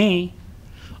happen to me.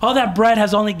 All that bread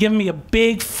has only given me a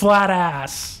big, flat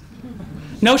ass.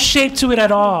 No shape to it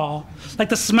at all, like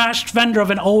the smashed fender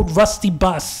of an old rusty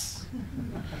bus.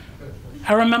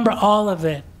 I remember all of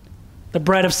it. The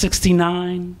bread of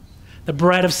 '69, the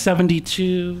bread of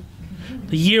 '72,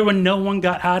 the year when no one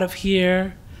got out of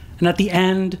here, and at the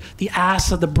end, the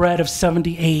ass of the bread of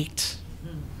 '78.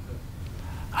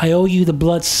 I owe you the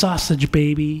blood sausage,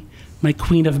 baby, my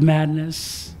queen of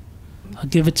madness. I'll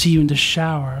give it to you in the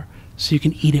shower, so you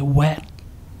can eat it wet.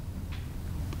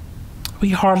 We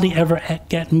hardly ever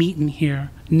get meat in here,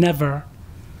 never.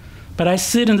 But I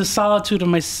sit in the solitude of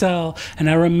my cell and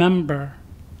I remember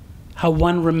how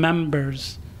one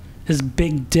remembers his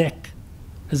big dick,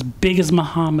 as big as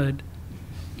Muhammad,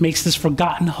 makes this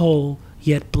forgotten hole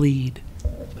yet bleed.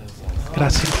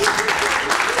 Gracias.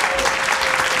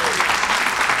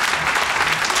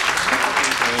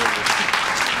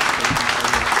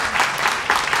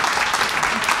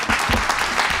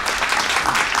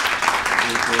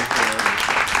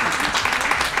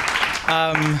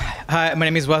 Hi, my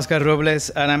name is Huáscar Robles,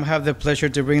 and I have the pleasure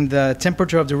to bring the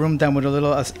temperature of the room down with a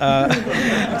little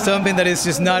something that is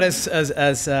just not as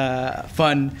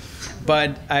fun.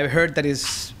 But I heard that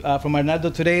is from Arnaldo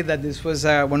today that this was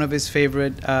one of his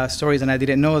favorite stories, and I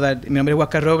didn't know that. Mi nombre es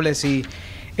Huáscar Robles y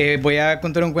voy a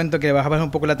contar un cuento que va a bajar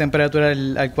un poco la temperatura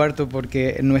al cuarto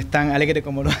porque no es tan alegre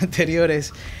como los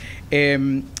anteriores.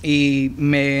 Y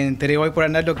me enteré hoy por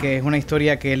Arnaldo que es una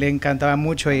historia que le encantaba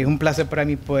mucho y es un placer para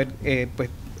mí poder pues,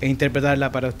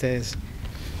 interpretarla para ustedes.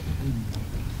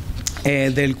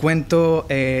 Del cuento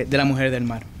de la mujer del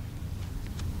mar.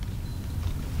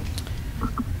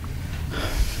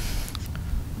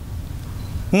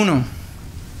 Uno,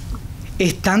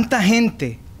 es tanta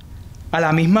gente a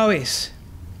la misma vez.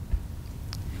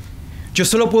 Yo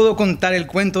solo puedo contar el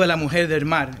cuento de la mujer del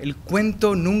mar, el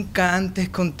cuento nunca antes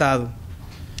contado,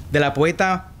 de la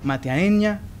poeta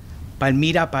mateaeña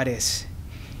Palmira Párez.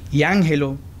 Y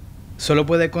Ángelo solo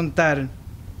puede contar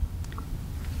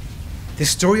The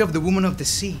Story of the Woman of the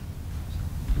Sea.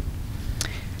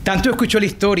 Tanto escuchó la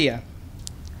historia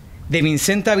de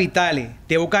Vincenta Vitale,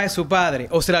 de boca de su padre,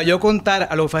 o se la oyó contar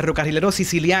a los ferrocarrileros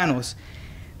sicilianos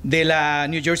de la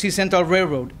New Jersey Central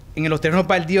Railroad en los terrenos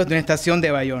baldíos de una estación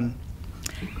de Bayonne.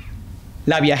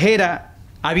 La viajera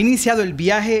había iniciado el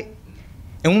viaje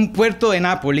en un puerto de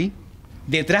Nápoli,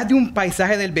 detrás de un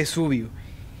paisaje del Vesubio.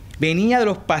 Venía de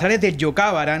los parrales del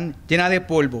Yocábaran llena de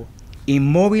polvo,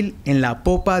 inmóvil en la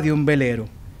popa de un velero.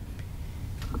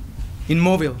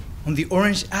 Inmóvil on the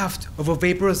orange aft of a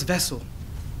vaporous vessel.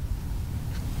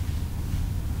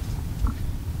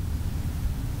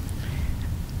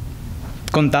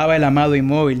 Contaba el amado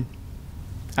inmóvil,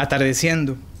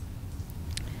 atardeciendo.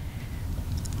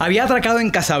 Había atracado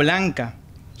en Casablanca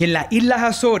y en las Islas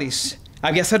Azores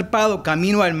había zarpado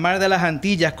camino al mar de las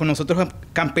Antillas con los otros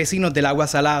campesinos del agua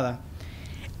salada.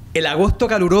 El agosto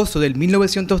caluroso del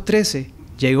 1913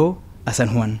 llegó a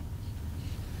San Juan.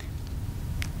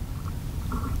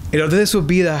 El orden de sus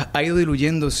vidas ha ido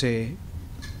diluyéndose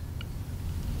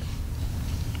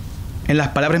en las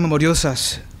palabras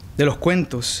memoriosas de los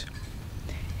cuentos.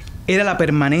 Era la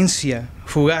permanencia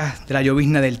fugaz de la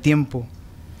llovizna del tiempo.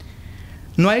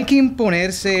 No hay que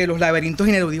imponerse los laberintos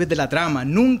ineludibles de la trama.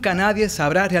 Nunca nadie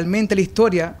sabrá realmente la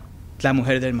historia de la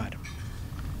mujer del mar.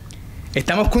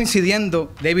 Estamos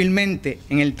coincidiendo débilmente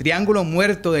en el triángulo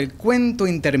muerto del cuento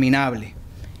interminable,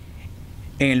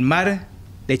 en el mar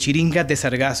de chiringas de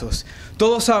sargazos.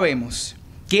 Todos sabemos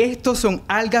que estos son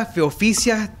algas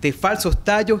feoficias de falsos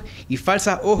tallos y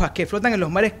falsas hojas que flotan en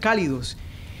los mares cálidos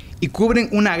y cubren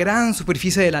una gran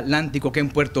superficie del Atlántico, que en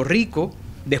Puerto Rico,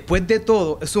 después de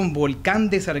todo, es un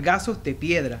volcán de sargazos de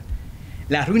piedra,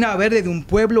 la ruina verde de un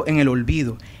pueblo en el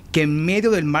olvido, que en medio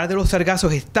del mar de los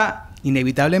sargazos está,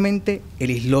 inevitablemente,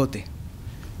 el islote,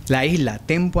 la isla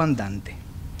Tempo Andante,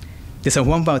 de San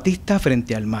Juan Bautista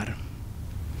frente al mar.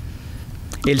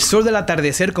 El sol del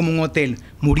atardecer como un hotel,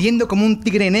 muriendo como un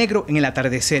tigre negro en el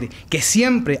atardecer, que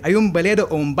siempre hay un velero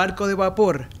o un barco de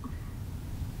vapor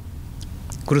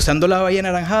cruzando la bahía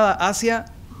anaranjada hacia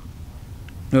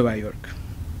Nueva York.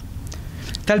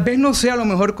 Tal vez no sea lo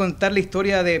mejor contar la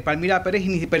historia de Palmira Pérez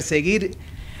ni perseguir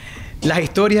las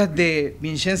historias de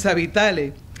Vincenza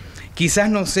Vitale. Quizás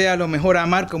no sea lo mejor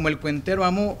amar como el cuentero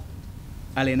amó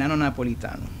al enano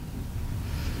napolitano.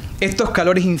 Estos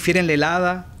calores infieren la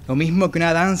helada, lo mismo que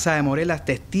una danza de morelas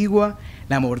testigua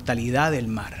la mortalidad del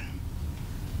mar.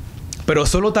 Pero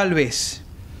solo tal vez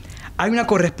hay una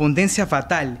correspondencia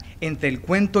fatal entre el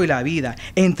cuento y la vida,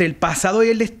 entre el pasado y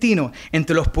el destino,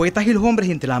 entre los poetas y los hombres,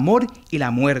 y entre el amor y la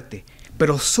muerte.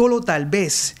 Pero solo tal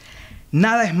vez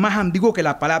nada es más ambiguo que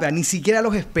la palabra, ni siquiera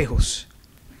los espejos.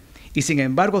 Y sin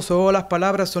embargo, solo las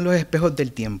palabras son los espejos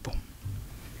del tiempo.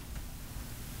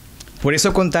 Por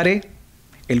eso contaré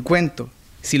el cuento,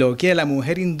 si lo quiere la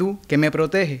mujer hindú que me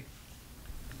protege,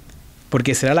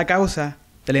 porque será la causa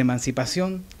de la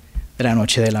emancipación de la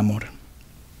noche del amor.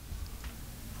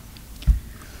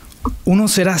 Uno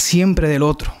será siempre del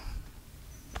otro,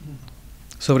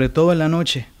 sobre todo en la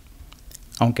noche,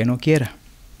 aunque no quiera.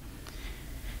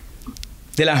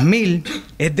 De las 1000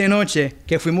 es de noche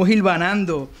que fuimos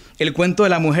hilvanando el cuento de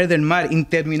la mujer del mar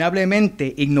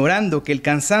interminablemente, ignorando que el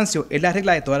cansancio es la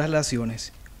regla de todas las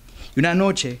relaciones. Y una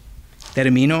noche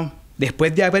terminó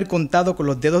después de haber contado con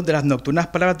los dedos de las nocturnas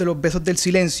palabras de los besos del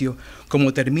silencio,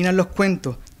 como terminan los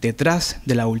cuentos detrás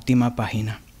de la última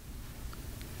página.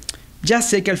 Ya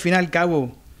sé que al fin y al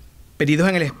cabo, perdidos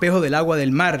en el espejo del agua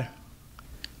del mar,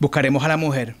 buscaremos a la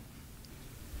mujer.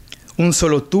 Un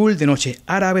solo tul de noches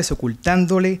árabes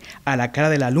ocultándole a la cara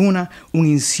de la luna un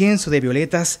incienso de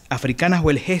violetas africanas o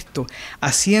el gesto,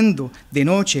 haciendo de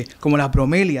noche como las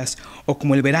bromelias o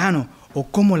como el verano o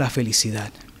como la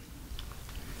felicidad.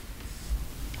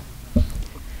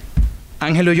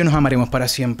 Ángelo y yo nos amaremos para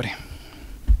siempre.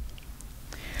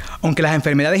 Aunque las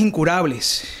enfermedades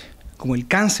incurables, como el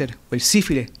cáncer o el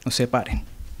sífilis, nos separen.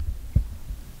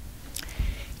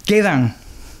 Quedan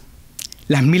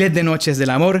las miles de noches del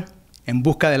amor en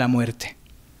busca de la muerte,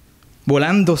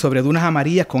 volando sobre dunas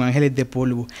amarillas con ángeles de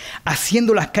polvo,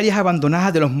 haciendo las calles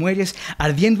abandonadas de los muelles,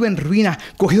 ardiendo en ruinas,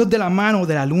 cogidos de la mano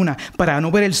de la luna para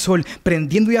no ver el sol,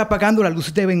 prendiendo y apagando las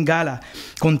luces de bengala,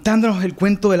 contándonos el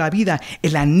cuento de la vida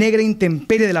en la negra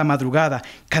intemperie de la madrugada,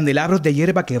 candelabros de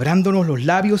hierba quebrándonos los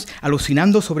labios,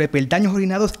 alucinando sobre peldaños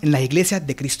orinados en las iglesias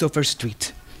de Christopher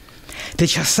Street.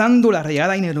 Rechazando la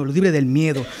rayada ineludible del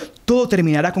miedo, todo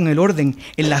terminará con el orden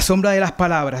en la sombra de las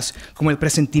palabras, como el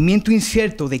presentimiento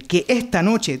incierto de que esta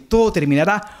noche todo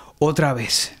terminará otra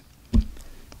vez.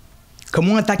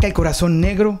 Como un ataque al corazón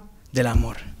negro del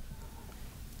amor.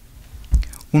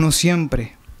 Uno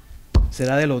siempre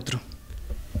será del otro,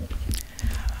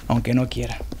 aunque no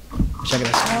quiera. Muchas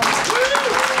gracias.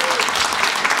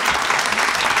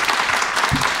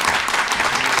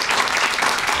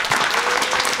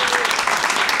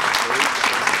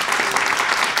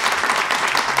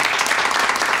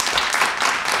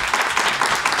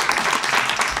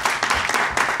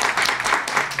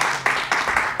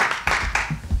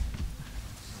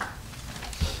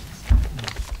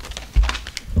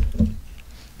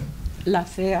 La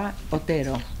Fea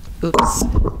Otero. Oops.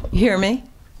 You hear me?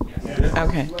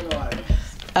 Okay.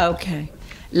 Okay.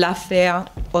 La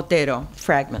Fea Otero,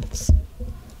 fragments.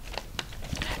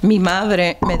 Mi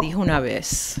madre me dijo una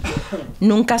vez,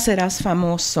 nunca serás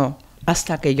famoso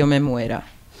hasta que yo me muera.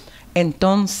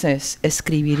 Entonces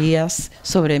escribirías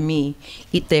sobre mí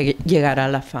y te llegará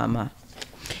la fama.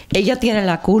 Ella tiene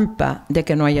la culpa de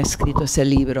que no haya escrito ese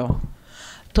libro.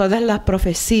 Todas las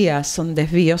profecías son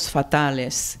desvíos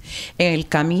fatales en el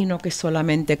camino que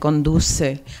solamente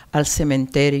conduce al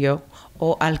cementerio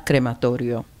o al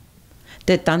crematorio.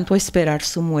 De tanto esperar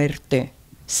su muerte,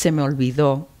 se me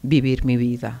olvidó vivir mi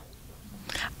vida.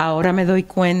 Ahora me doy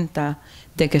cuenta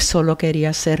de que solo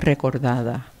quería ser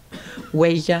recordada,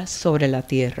 huella sobre la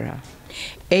tierra.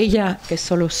 Ella que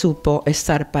solo supo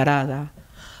estar parada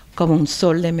como un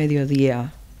sol de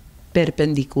mediodía,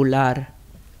 perpendicular,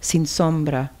 sin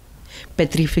sombra,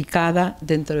 petrificada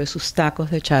dentro de sus tacos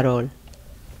de charol.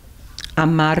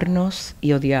 Amarnos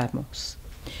y odiarnos.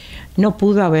 No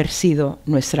pudo haber sido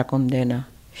nuestra condena,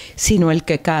 sino el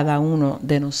que cada uno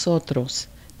de nosotros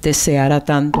deseara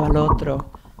tanto al otro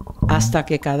hasta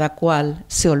que cada cual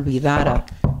se olvidara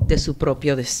de su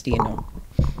propio destino.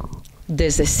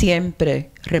 Desde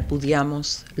siempre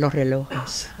repudiamos los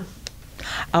relojes.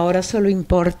 Ahora solo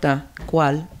importa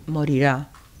cuál morirá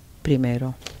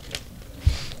primero.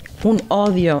 Un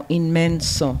odio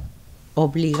inmenso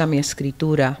obliga mi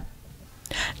escritura.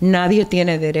 Nadie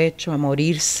tiene derecho a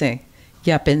morirse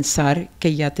y a pensar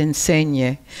que ya te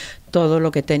enseñe todo lo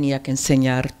que tenía que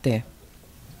enseñarte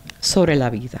sobre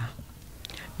la vida.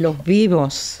 Los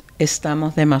vivos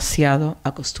estamos demasiado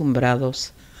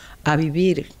acostumbrados a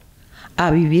vivir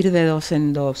de dos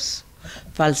en dos,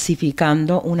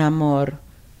 falsificando un amor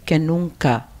que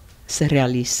nunca se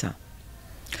realiza.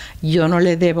 Yo no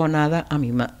le debo nada a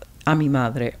mi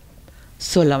madre,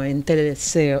 solamente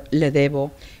le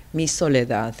debo mi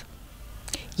soledad.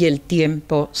 Y el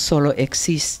tiempo solo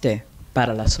existe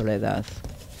para la soledad.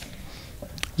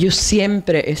 Yo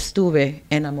siempre estuve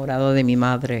enamorado de mi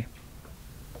madre.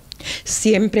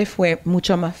 Siempre fue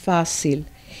mucho más fácil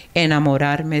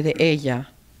enamorarme de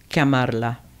ella que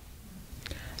amarla.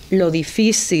 Lo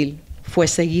difícil fue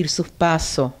seguir sus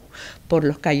pasos por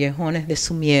los callejones de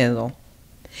su miedo,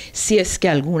 si es que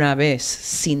alguna vez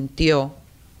sintió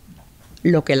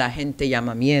lo que la gente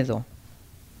llama miedo.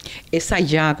 Esa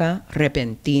llaga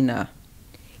repentina,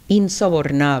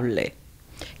 insobornable,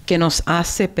 que nos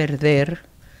hace perder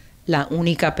la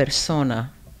única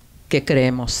persona que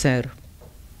creemos ser.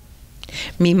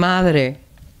 Mi madre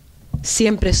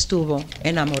siempre estuvo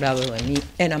enamorada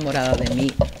de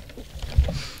mí.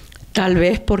 Tal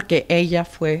vez porque ella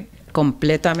fue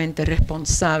completamente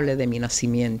responsable de mi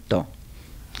nacimiento.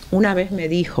 Una vez me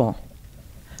dijo,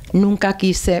 nunca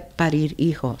quise parir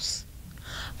hijos.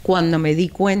 Cuando me di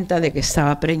cuenta de que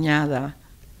estaba preñada,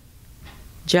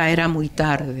 ya era muy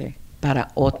tarde para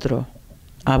otro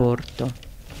aborto.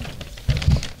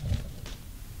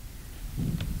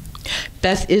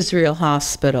 Beth Israel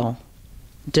Hospital,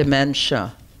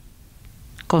 demencia,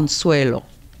 consuelo,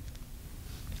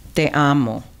 te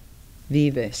amo,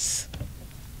 vives,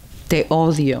 te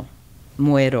odio,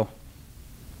 muero,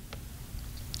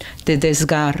 te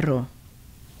desgarro,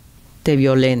 te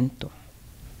violento.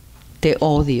 Te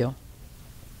odio,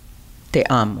 te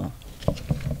amo.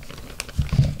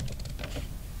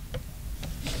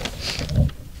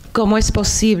 ¿Cómo es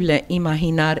posible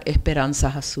imaginar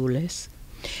esperanzas azules?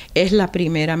 Es la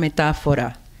primera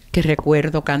metáfora que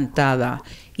recuerdo cantada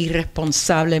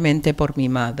irresponsablemente por mi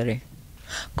madre,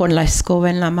 con la escoba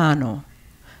en la mano,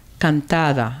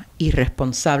 cantada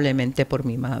irresponsablemente por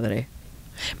mi madre,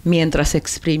 mientras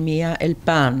exprimía el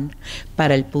pan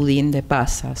para el pudín de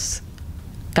pasas,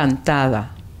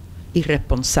 cantada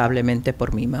irresponsablemente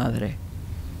por mi madre,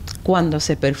 cuando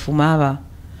se perfumaba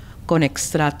con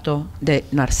extracto de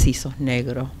narcisos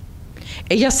negros.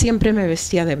 Ella siempre me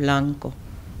vestía de blanco,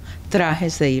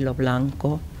 trajes de hilo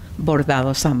blanco,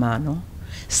 bordados a mano,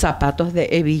 zapatos de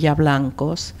hebilla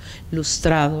blancos,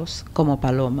 lustrados como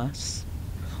palomas,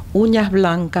 uñas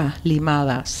blancas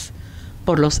limadas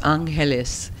por los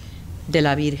ángeles de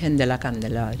la Virgen de la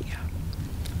Candelaria,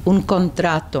 un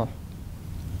contrato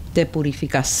de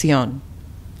purificación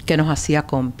que nos hacía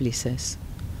cómplices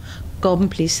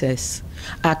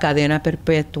a cadena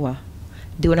perpetua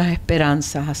de unas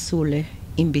esperanzas azules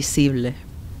invisibles,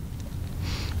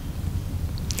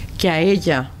 que a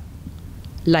ella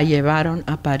la llevaron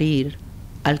a parir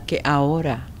al que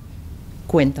ahora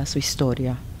cuenta su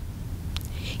historia,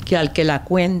 que al que la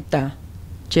cuenta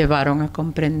llevaron a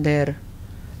comprender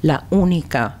la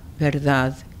única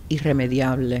verdad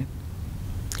irremediable.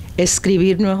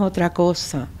 Escribir no es otra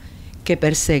cosa que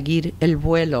perseguir el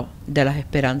vuelo de las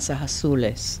esperanzas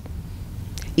azules.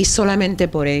 Y solamente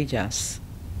por ellas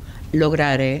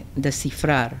lograré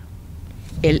descifrar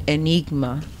el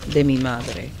enigma de mi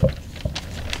madre.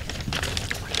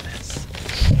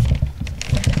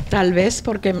 Tal vez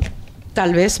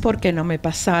porque no me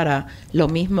pasara lo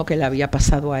mismo que le había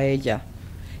pasado a ella,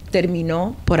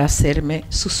 terminó por hacerme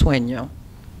su sueño.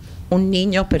 Un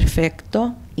niño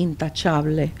perfecto,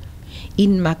 intachable,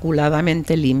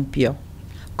 inmaculadamente limpio,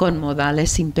 con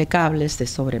modales impecables de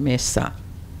sobremesa.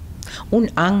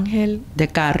 Un ángel de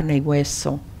carne y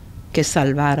hueso que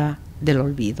salvara del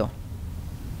olvido.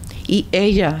 Y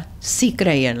ella sí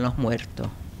creía en los muertos.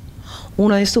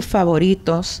 Uno de sus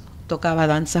favoritos tocaba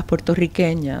danzas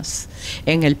puertorriqueñas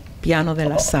en el piano de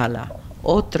la sala.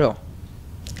 Otro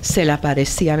se le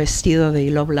aparecía vestido de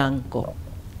hilo blanco,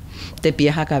 de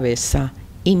pies a cabeza,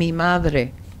 y mi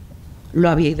madre lo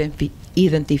había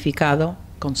identificado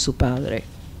con su padre.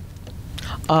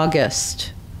 August,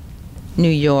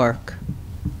 New York,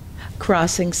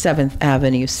 crossing 7th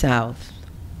Avenue South,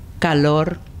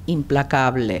 calor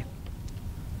implacable.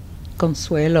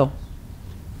 Consuelo,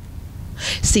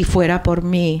 si fuera por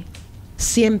mí,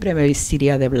 siempre me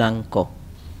vestiría de blanco,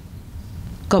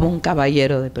 como un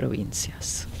caballero de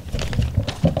provincias.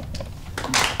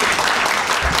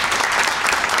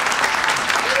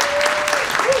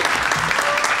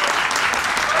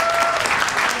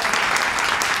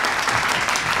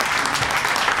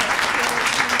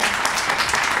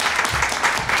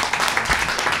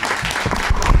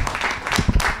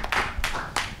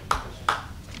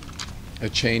 A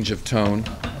change of tone.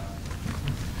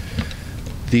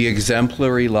 The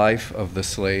exemplary life of the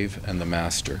slave and the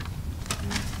master.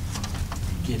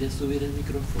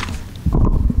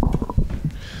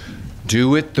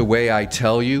 Do it the way I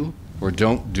tell you, or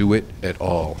don't do it at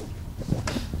all.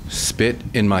 Spit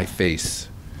in my face.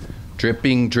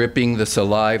 Dripping, dripping the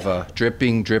saliva,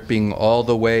 dripping, dripping all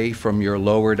the way from your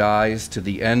lowered eyes to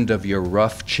the end of your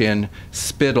rough chin.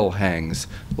 Spittle hangs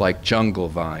like jungle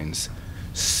vines.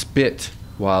 Spit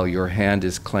while your hand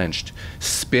is clenched.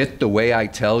 Spit the way I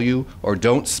tell you, or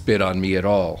don't spit on me at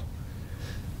all.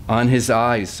 On his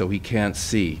eyes so he can't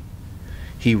see.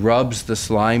 He rubs the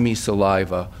slimy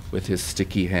saliva with his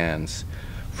sticky hands.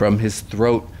 From his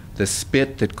throat, the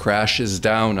spit that crashes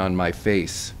down on my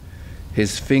face.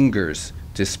 His fingers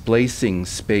displacing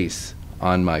space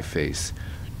on my face.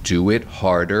 Do it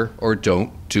harder or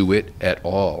don't do it at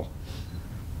all.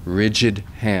 Rigid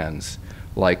hands,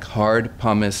 like hard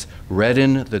pumice,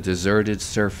 redden the deserted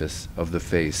surface of the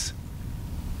face.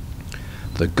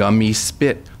 The gummy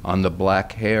spit on the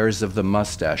black hairs of the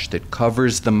mustache that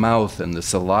covers the mouth and the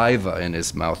saliva in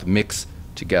his mouth mix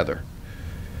together.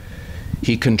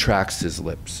 He contracts his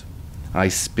lips. I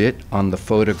spit on the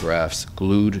photographs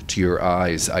glued to your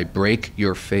eyes. I break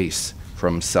your face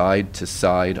from side to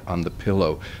side on the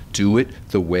pillow. Do it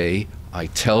the way I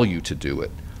tell you to do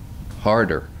it.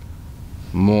 Harder,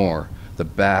 more. The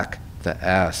back, the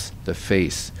ass, the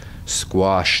face,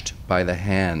 squashed by the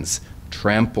hands,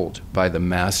 trampled by the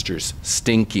master's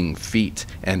stinking feet,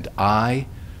 and I,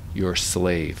 your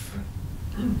slave.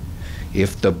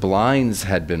 If the blinds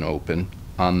had been open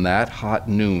on that hot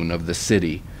noon of the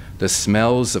city, the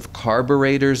smells of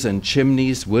carburetors and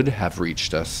chimneys would have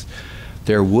reached us.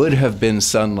 There would have been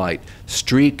sunlight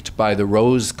streaked by the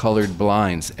rose-colored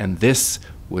blinds, and this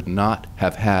would not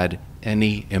have had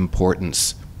any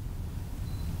importance.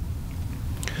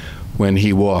 When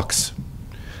he walks,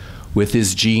 with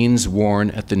his jeans worn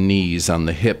at the knees on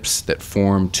the hips that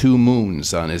form two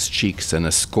moons on his cheeks and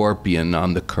a scorpion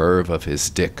on the curve of his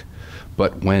dick.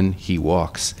 But when he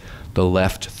walks, the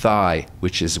left thigh,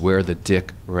 which is where the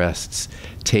dick rests,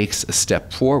 takes a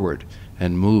step forward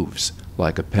and moves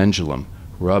like a pendulum,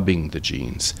 rubbing the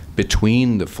jeans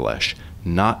between the flesh,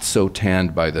 not so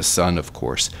tanned by the sun, of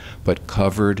course, but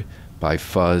covered by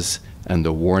fuzz and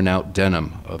the worn-out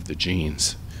denim of the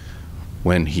jeans.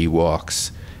 When he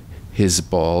walks, his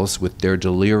balls, with their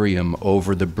delirium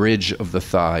over the bridge of the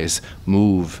thighs,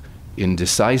 move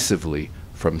indecisively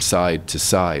from side to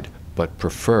side, but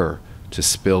prefer to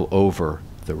spill over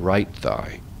the right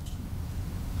thigh.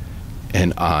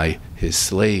 And I, his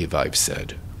slave, I've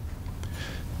said.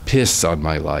 Piss on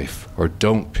my life, or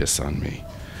don't piss on me.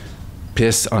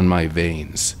 Piss on my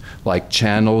veins, like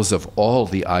channels of all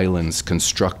the islands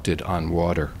constructed on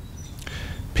water.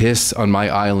 Piss on my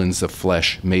islands of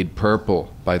flesh made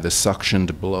purple by the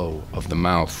suctioned blow of the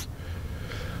mouth.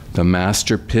 The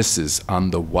master pisses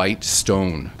on the white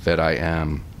stone that I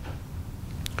am.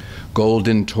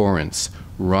 Golden torrents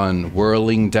run,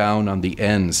 whirling down on the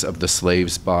ends of the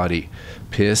slave's body.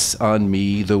 Piss on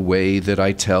me the way that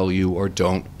I tell you, or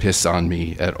don't piss on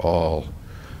me at all.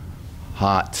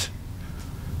 Hot.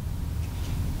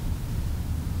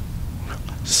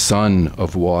 Son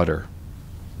of water.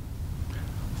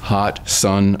 Hot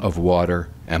son of water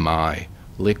am I,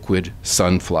 liquid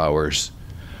sunflowers.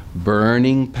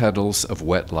 Burning petals of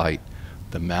wet light,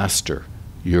 the master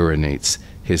urinates.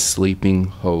 His sleeping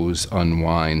hose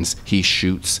unwinds. He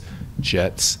shoots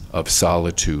jets of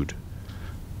solitude.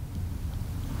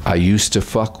 I used to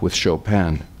fuck with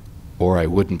Chopin, or I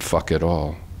wouldn't fuck at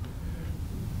all.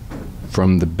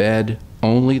 From the bed,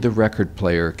 only the record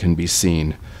player can be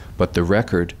seen, but the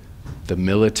record, the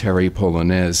military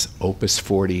Polonaise, Opus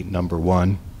 40, number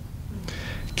 1,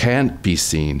 can't be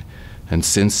seen. And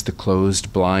since the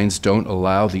closed blinds don't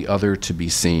allow the other to be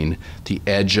seen, the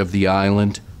edge of the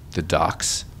island, the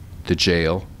docks, the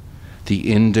jail,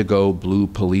 the indigo blue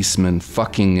policeman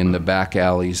fucking in the back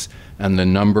alleys, and the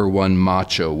number 1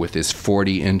 macho with his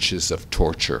 40 inches of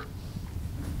torture.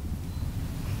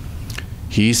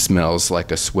 He smells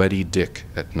like a sweaty dick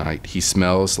at night. He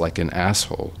smells like an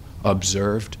asshole,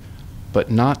 observed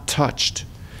but not touched.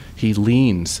 He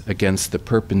leans against the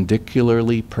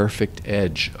perpendicularly perfect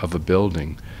edge of a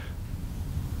building.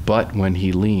 But when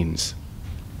he leans,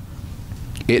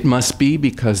 it must be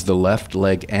because the left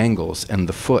leg angles and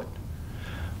the foot.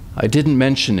 I didn't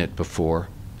mention it before,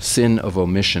 sin of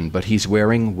omission, but he's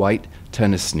wearing white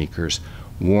tennis sneakers,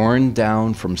 worn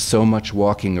down from so much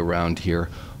walking around here,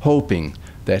 hoping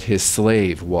that his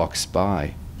slave walks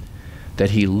by,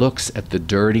 that he looks at the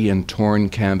dirty and torn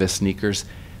canvas sneakers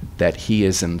that he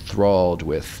is enthralled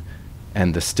with,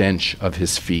 and the stench of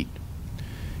his feet.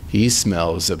 He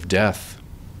smells of death.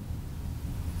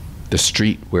 The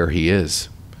street where he is,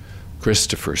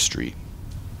 Christopher Street,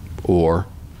 or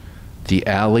the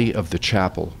alley of the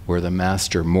chapel where the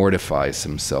master mortifies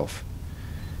himself.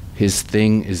 His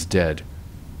thing is dead,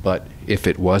 but if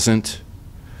it wasn't,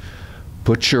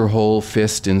 put your whole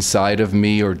fist inside of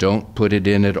me or don't put it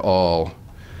in at all.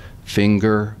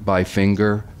 Finger by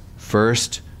finger,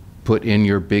 first put in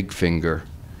your big finger.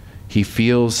 He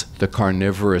feels the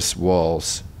carnivorous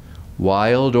walls,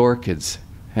 wild orchids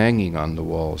hanging on the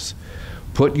walls.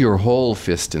 Put your whole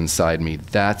fist inside me,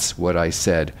 that's what I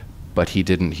said, but he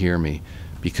didn't hear me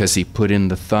because he put in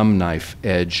the thumb knife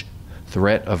edge,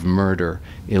 threat of murder,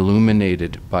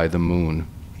 illuminated by the moon.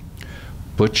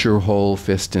 Put your whole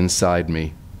fist inside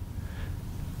me.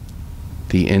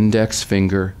 The index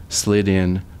finger slid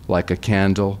in like a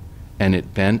candle, and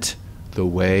it bent the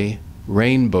way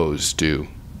rainbows do.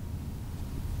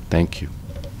 Thank you.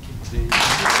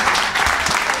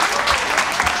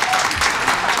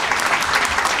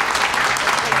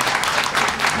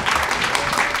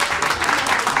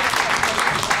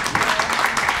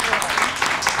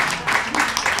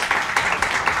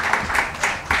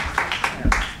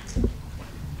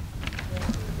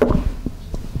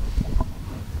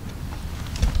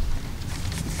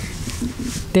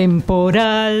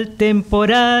 Temporal,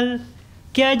 temporal,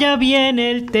 que allá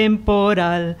viene el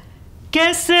temporal.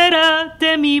 ¿Qué será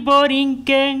de mi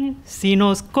Borinquen si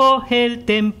nos coge el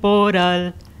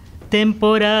temporal?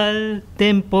 Temporal,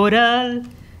 temporal,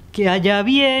 que allá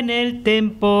viene el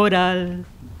temporal.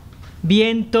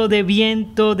 Viento de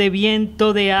viento, de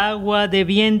viento de agua, de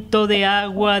viento de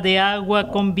agua, de agua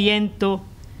con viento.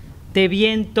 De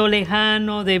viento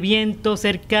lejano, de viento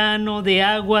cercano, de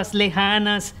aguas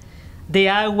lejanas, de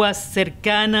aguas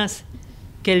cercanas,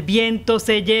 que el viento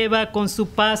se lleva con su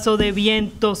paso de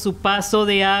viento, su paso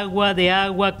de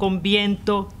agua con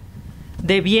viento,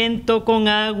 de viento con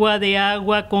agua, de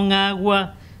agua con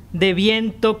agua, de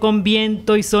viento con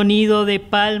viento y sonido de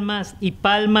palmas y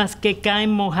palmas que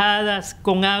caen mojadas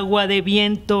con agua de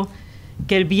viento,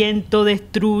 que el viento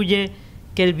destruye,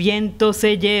 que el viento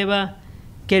se lleva,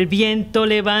 que el viento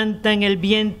levanta en el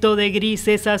viento de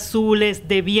grises azules,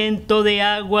 de viento de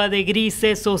agua, de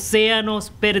grises océanos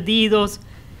perdidos,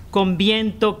 con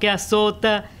viento que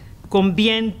azota, con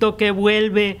viento que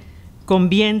vuelve, con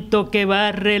viento que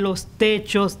barre los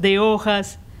techos de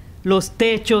hojas, los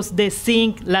techos de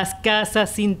zinc, las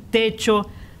casas sin techo,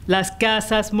 las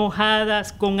casas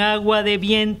mojadas con agua de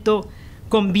viento,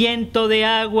 con viento de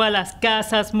agua, las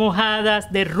casas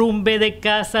mojadas, derrumbe de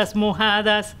casas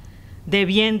mojadas, de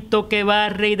viento que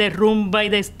barre y derrumba y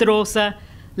destroza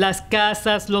las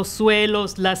casas, los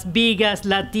suelos, las vigas,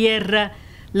 la tierra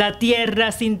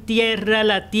sin tierra,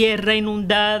 la tierra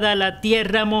inundada, la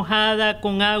tierra mojada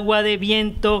con agua de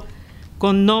viento,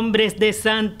 con nombres de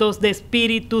santos, de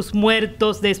espíritus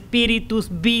muertos, de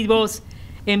espíritus vivos,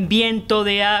 en viento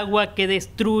de agua que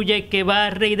destruye, que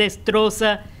barre y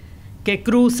destroza, que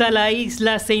cruza la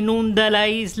isla, se inunda la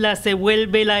isla, se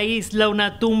vuelve la isla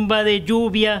una tumba de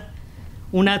lluvia,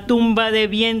 una tumba de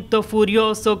viento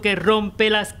furioso que rompe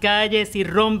las calles y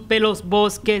rompe los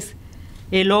bosques,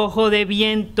 el ojo de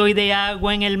viento y de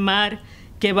agua en el mar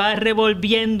que va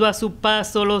revolviendo a su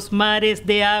paso los mares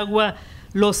de agua,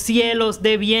 los cielos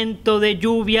de viento, de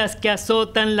lluvias que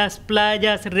azotan las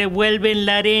playas, revuelven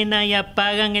la arena y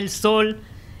apagan el sol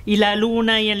y la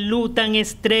luna y enlutan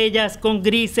estrellas con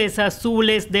grises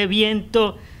azules de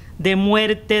viento, de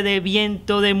muerte, de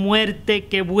viento, de muerte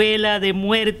que vuela, de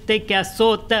muerte que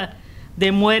azota,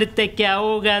 de muerte que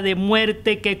ahoga, de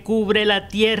muerte que cubre la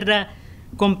tierra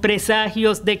con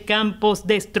presagios de campos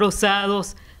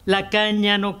destrozados. La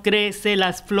caña no crece,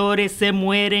 las flores se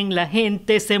mueren, la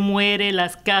gente se muere,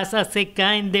 las casas se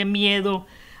caen de miedo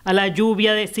a la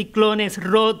lluvia de ciclones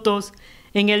rotos,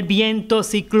 en el viento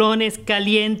ciclones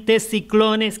calientes,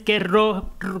 ciclones que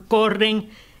corren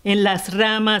en las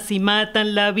ramas y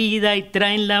matan la vida y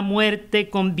traen la muerte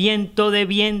con viento de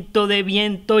viento, de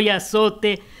viento y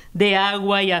azote de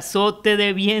agua y azote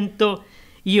de viento,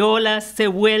 y olas se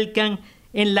vuelcan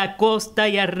en la costa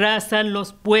y arrasan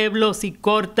los pueblos y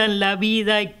cortan la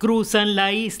vida y cruzan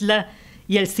la isla,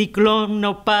 y el ciclón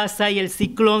no pasa y el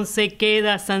ciclón se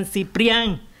queda. San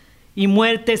Ciprián y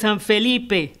muerte San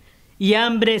Felipe y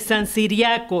hambre San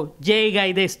Ciriaco llega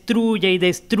y destruye y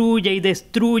destruye y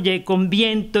destruye con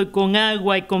viento y con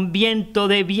agua y con viento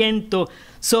de viento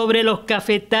sobre los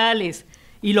cafetales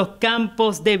y los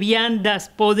campos de viandas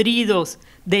podridos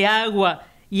de agua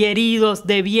y heridos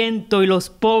de viento, y los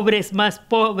pobres más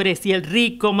pobres y el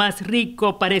rico más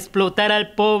rico, para explotar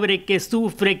al pobre que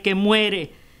sufre, que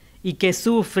muere y que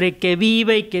sufre, que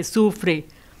vive y que sufre,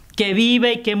 que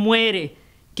vive y que muere,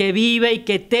 que vive y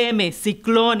que teme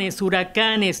ciclones,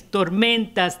 huracanes,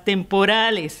 tormentas,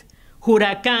 temporales,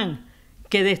 huracán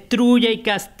que destruye y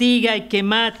castiga y que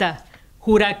mata,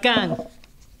 huracán,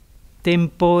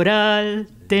 temporal,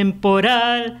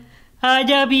 temporal,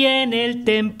 allá viene el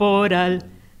temporal.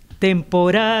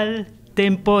 Temporal,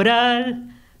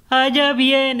 temporal, allá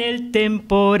viene el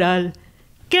temporal.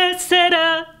 ¿Qué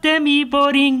será de mi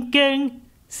Borinquen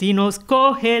si nos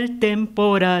coge el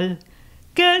temporal?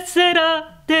 ¿Qué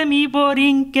será de mi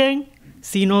Borinquen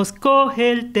si nos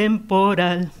coge el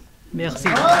temporal? Merci.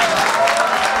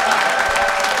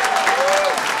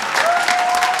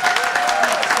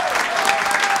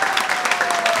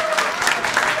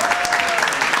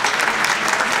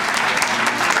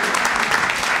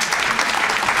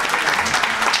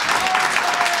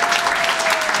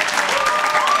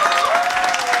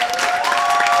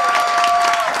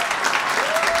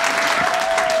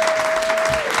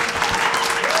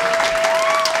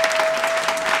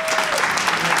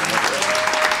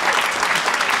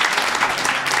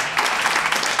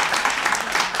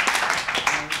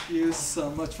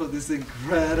 For this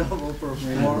incredible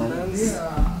performance.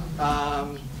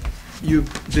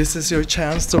 This is your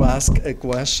chance to ask a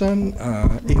question,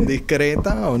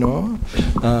 indiscreta or no.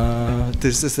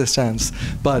 This is the chance.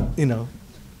 But, you know,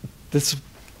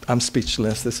 I'm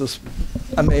speechless. This is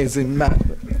amazing,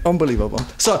 unbelievable.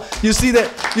 So you see the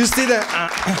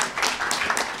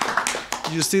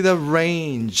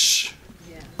range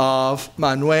of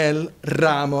Manuel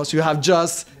Ramos. You have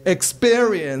just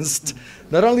experienced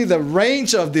not only the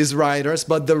range of these writers,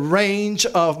 but the range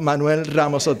of Manuel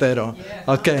Ramos Otero.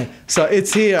 Okay, so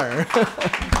it's here.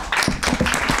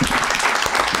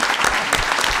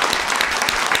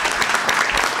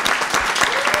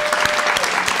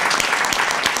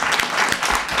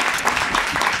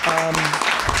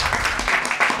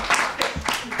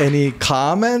 Any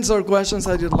comments or questions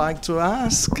that you'd like to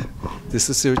ask? This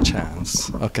is your chance.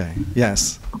 Okay,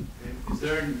 yes. Is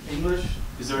there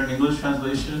an English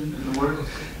translation in the work?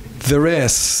 There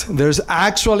is. There's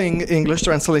actually English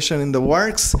translation in the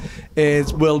works.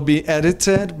 It will be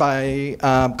edited by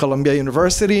Columbia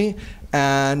University,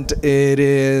 and it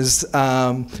is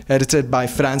edited by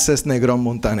Frances Negron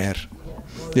Montaner.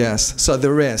 Yes, so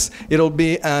there is. It'll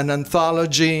be an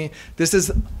anthology. This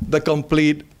is the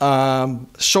complete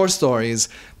short stories,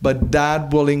 but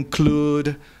that will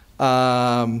include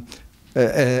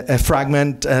a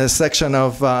fragment, a section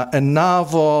of a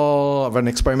novel, of an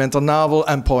experimental novel,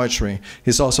 and poetry.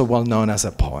 He's also well known as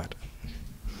a poet.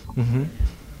 Mm-hmm.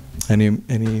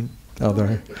 Any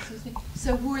other?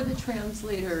 So who are the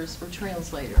translators or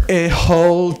translators? A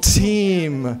whole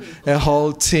team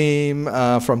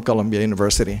from Columbia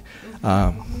University.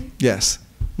 Yes.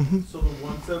 Mm-hmm. So the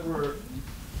ones that were...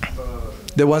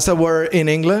 the ones that were in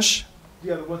English?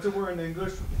 Yeah, the ones that were in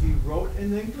English, he wrote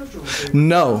in English? Or were they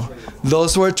No,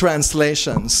 those were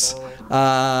translations.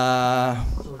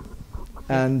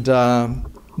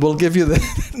 We'll give you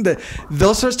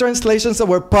those are translations that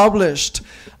were published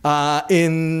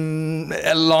in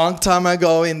a long time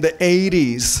ago in the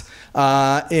 80s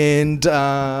in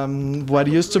what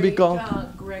used to be called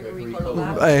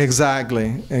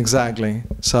exactly.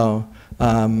 So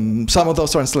some of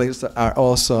those translations are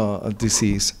also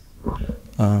deceased.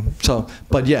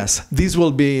 But yes, these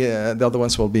will be the other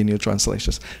ones will be new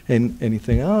translations. And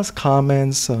anything else?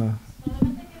 Comments?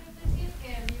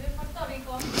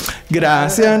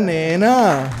 Gracias,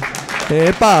 nena.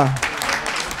 Epa.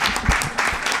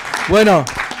 Bueno,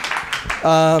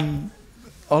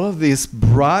 all of these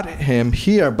brought him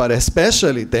here, but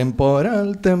especially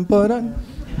temporal.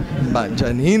 But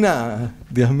Giannina,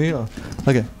 Dios mío.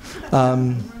 Okay.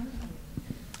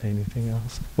 Anything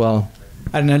else? Well,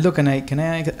 Arnaldo, can I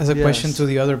ask a question to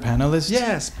the other panelists?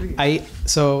 Yes, please.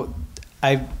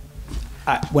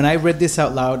 When I read this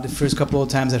out loud the first couple of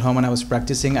times at home when I was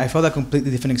practicing, I felt a completely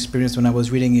different experience when I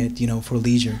was reading it, for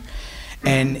leisure,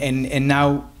 and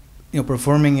now,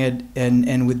 performing it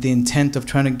and with the intent of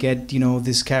trying to get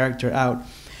this character out.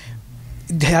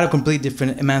 They had a completely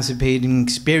different emancipating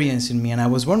experience in me, and I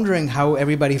was wondering how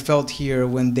everybody felt here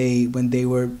when they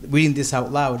were reading this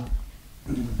out loud.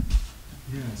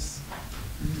 Yes.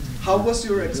 How was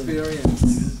your experience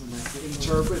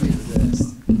interpreting this?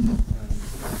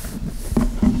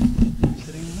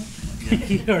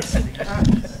 You're sitting.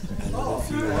 Oh,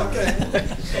 okay.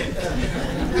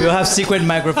 We'll have secret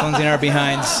microphones in our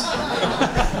behinds.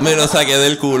 Me lo saqué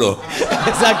del culo.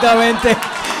 Exactamente.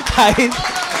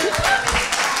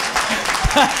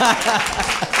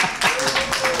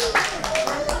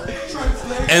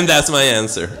 And that's my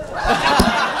answer.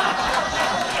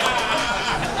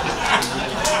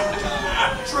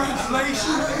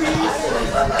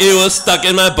 It was stuck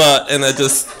in my butt, and I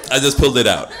just pulled it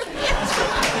out.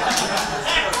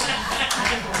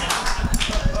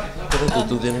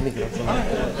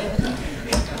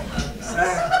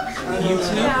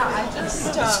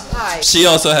 Hi. She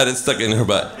also had it stuck in her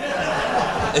butt.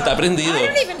 Está prendido. I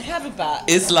don't even have a butt.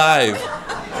 It's live.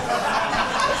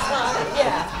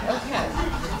 Yeah, okay.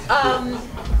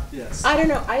 I don't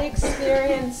know, I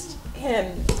experienced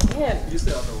him,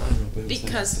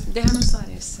 because, déjame usar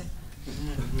ese.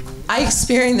 I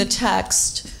experienced the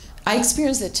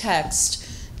text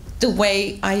the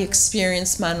way I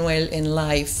experienced Manuel in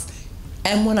life.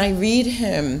 And when I read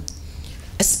him,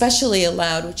 especially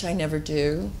aloud, which I never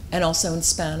do, and also in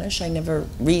Spanish, I never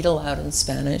read aloud in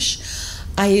Spanish,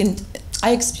 I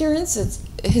experience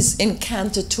his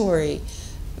incantatory,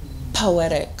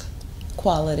 poetic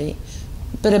quality,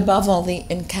 but above all, the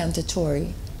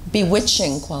incantatory,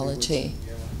 bewitching quality.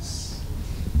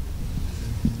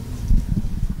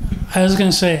 I was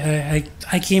going to say,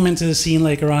 I came into the scene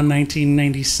like around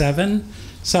 1997,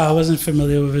 so I wasn't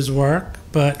familiar with his work,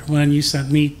 but when you sent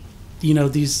me,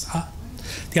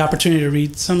 the opportunity to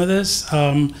read some of this,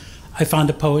 I found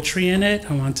a poetry in it.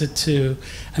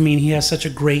 He has such a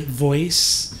great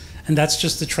voice, and that's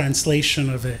just the translation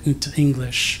of it into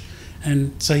English.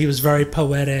 And so he was very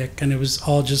poetic, and it was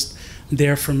all just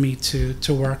there for me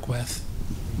to work with.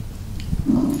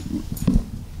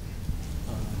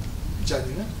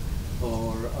 Giannina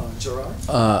or Gerard?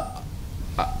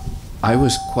 I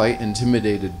was quite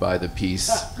intimidated by the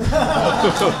piece.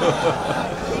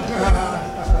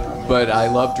 But I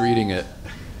loved reading it.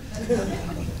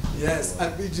 Yes,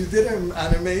 you did an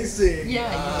amazing,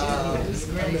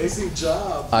 amazing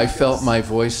job. I felt my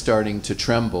voice starting to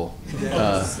tremble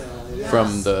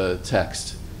from the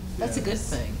text. That's a good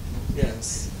thing.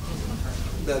 Yes.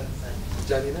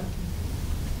 Giannina?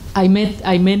 I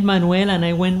met Manuel, and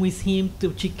I went with him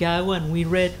to Chicago, and we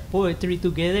read poetry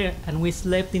together, and we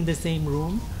slept in the same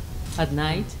room at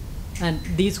night. And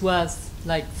this was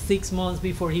like 6 months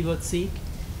before he got sick.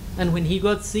 And when he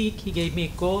got sick, he gave me a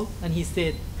call, and he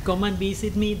said, "Come and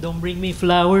visit me, don't bring me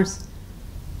flowers,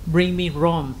 bring me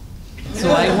rum."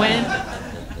 So I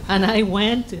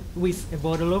went with a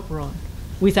bottle of rum,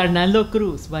 with Arnaldo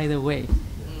Cruz, by the way.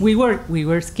 We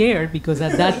were scared because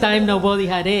at that time nobody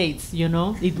had AIDS,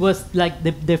 It was like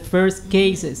the first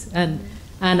cases, and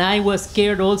I was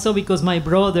scared also because my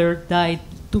brother died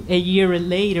a year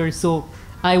later, so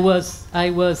I was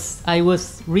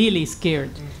really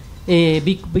scared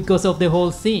because of the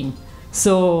whole thing.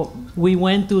 So we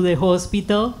went to the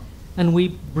hospital and we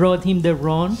brought him the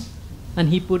rum, and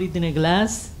he put it in a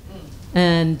glass,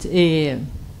 and he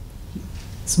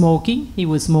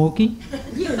was smoking,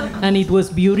 and it was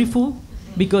beautiful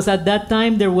because at that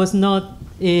time there was not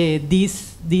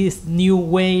this new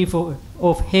wave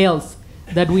of health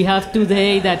that we have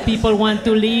today, that people want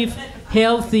to live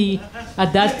healthy.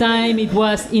 At that time it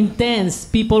was intense.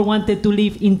 People wanted to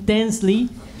live intensely,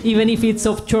 even if it's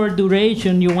of short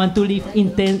duration, you want to live the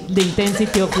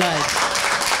intensity of life.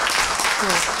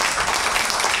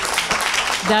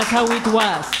 That's how it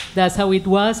was. That's how it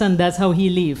was, and that's how he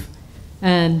lived.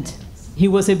 And he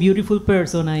was a beautiful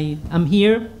person. I'm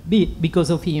here because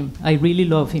of him. I really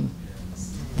love him.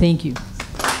 Thank you.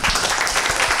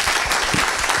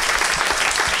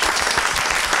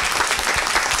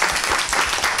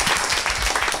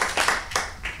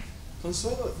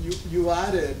 Consuelo, you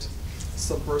added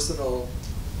some personal.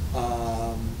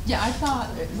 Yeah, I thought,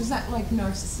 was that like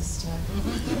narcissistic?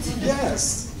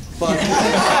 Yes. But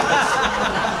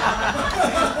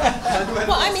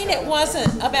well, I mean, it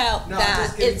wasn't about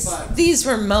that. These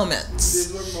were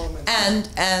moments.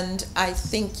 And I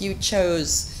think you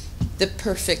chose the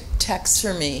perfect text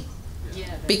for me.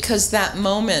 Because that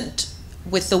moment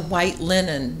with the white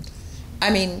linen,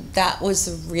 I mean, that was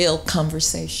a real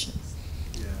conversation.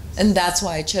 And that's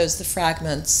why I chose the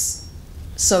fragments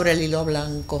sobre el hilo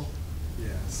blanco.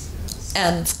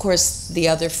 And of course, the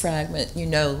other fragment, you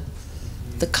know,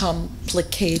 the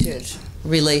complicated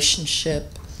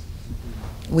relationship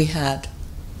we had.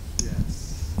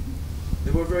 Yes.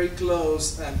 They were very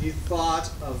close, and he thought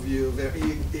of you.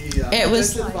 He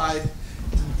identified,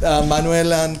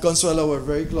 Manuel and Consuelo were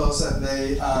very close, and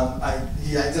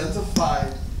he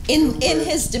identified in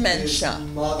his dementia. His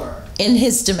mother. In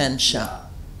his dementia.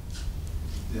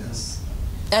 Yeah. Yes.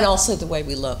 And also the way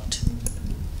we looked.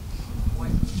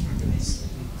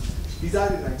 He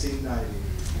died in 1990.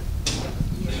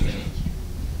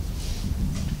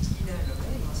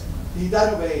 He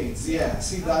died of AIDS, yes.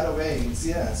 He died of AIDS,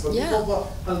 yes. But people were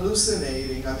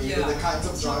hallucinating, I mean, with the kinds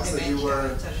of drugs that you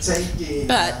were taking.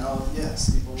 But and all,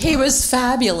 yes, he was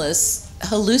fabulous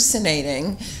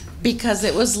hallucinating because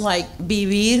it was like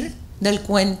vivir del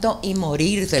cuento y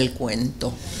morir del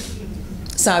cuento.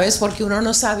 ¿Sabes? Porque uno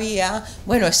no sabía,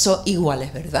 bueno, eso igual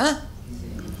es verdad,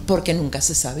 porque nunca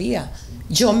se sabía.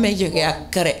 Yo me llegué a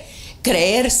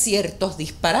creer ciertos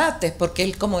disparates, porque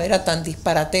él como era tan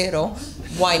disparatero,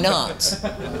 why not?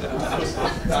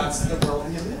 That's the world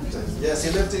he lived in. Yes,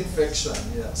 he lived in fiction,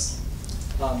 yes.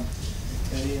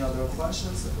 Any other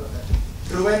questions?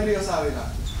 Rubén Ríos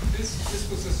Ávila. This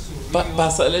was a surreal,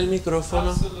 Pásale el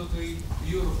micrófono. absolutely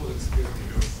beautiful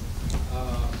experience.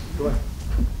 Go ahead.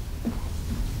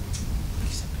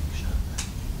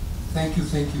 Thank you,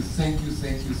 thank you, thank you,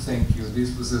 thank you, thank you.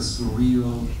 This was a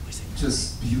surreal,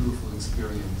 just beautiful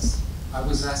experience. I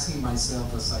was asking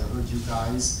myself as I heard you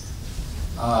guys,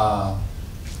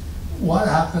 what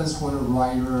happens when a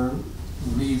writer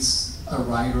reads a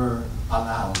writer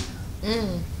aloud?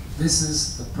 This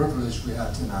is the privilege we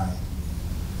have tonight.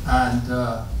 And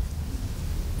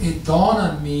it dawned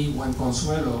on me when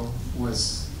Consuelo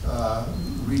was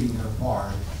reading her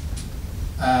part.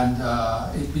 And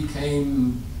it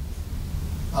became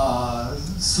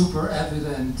super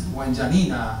evident when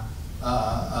Giannina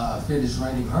finished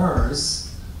writing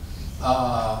hers.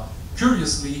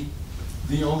 Curiously,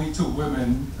 the only two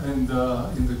women in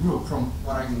the group, from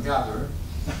what I can gather.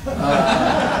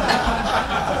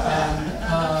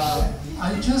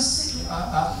 I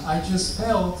just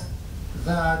felt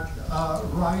that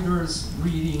writers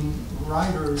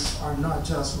are not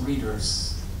just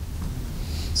readers.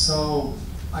 So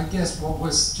I guess what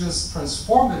was just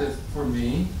transformative for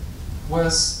me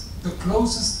was the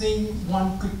closest thing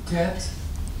one could get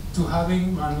to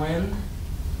having Manuel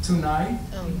tonight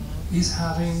is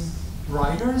having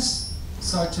writers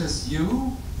such as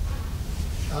you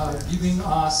giving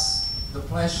us the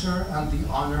pleasure and the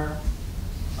honor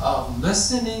of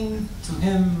listening to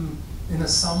him in a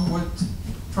somewhat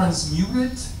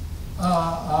transmuted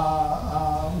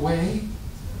way,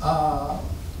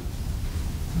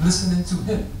 listening to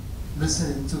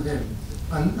him.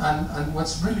 And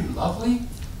what's really lovely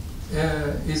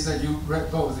is that you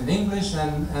read both in English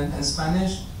and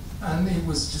Spanish, and it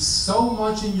was just so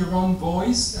much in your own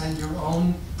voice and your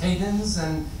own cadence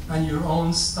and your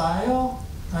own style.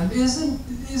 And isn't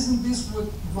this what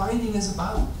writing is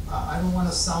about? I don't want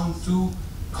to sound too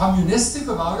communistic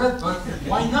about it, but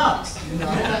why not? You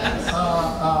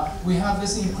know, we have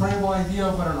this incredible idea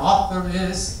of what an author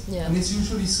is, and it's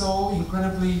usually so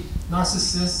incredibly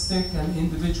narcissistic and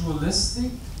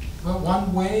individualistic. But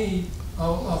one way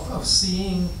of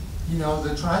seeing, you know,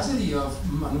 the tragedy of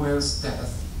Manuel's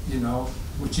death, you know,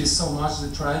 which is so much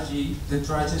the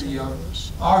tragedy of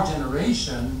our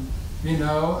generation, you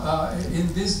know,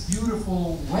 in this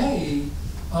beautiful way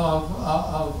of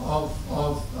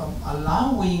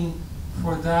allowing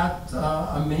for that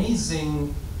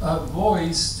amazing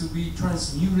voice to be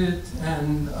transmuted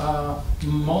and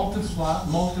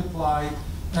multiplied,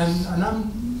 and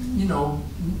I'm, you know,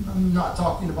 I'm not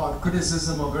talking about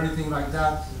criticism or anything like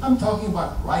that. I'm talking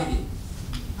about writing.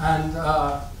 And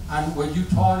what you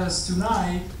taught us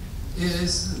tonight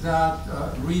is that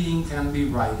reading can be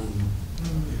writing.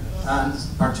 And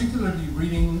particularly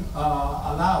reading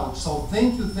aloud. So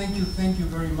thank you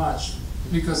very much,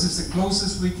 because it's the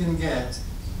closest we can get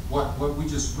what we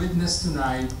just witnessed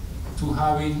tonight to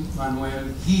having Manuel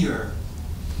here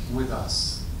with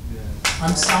us. Yeah.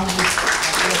 I'm sounding.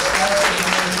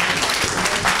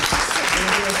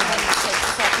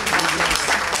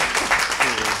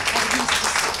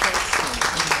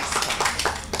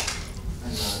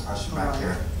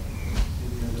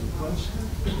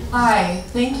 Hi,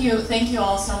 thank you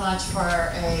all so much for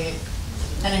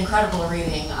an incredible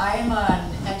reading. I am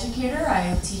an educator.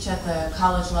 I teach at the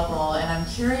college level, and I'm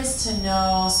curious to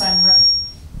know, so I'm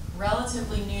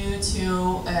relatively new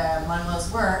to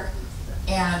Manuel's work,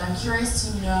 and I'm curious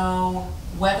to know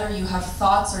whether you have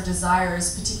thoughts or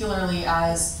desires, particularly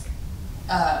as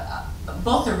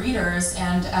both the readers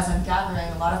and, as I'm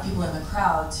gathering, a lot of people in the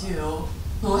crowd too,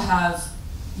 who have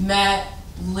met,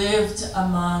 lived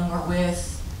among or with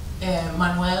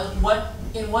Manuel.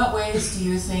 In what ways do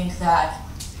you think that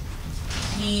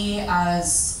he,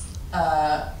 as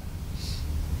a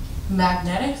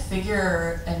magnetic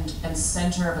figure and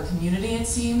center of a community, it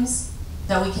seems,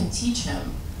 that we can teach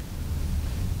him?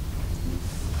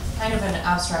 Kind of an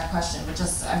abstract question, but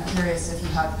just I'm curious if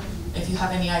you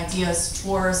have any ideas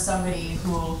for somebody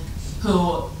who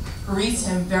reads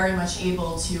him very much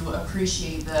able to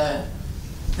appreciate the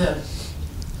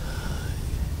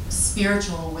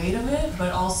spiritual weight of it,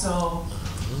 but also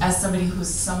as somebody who's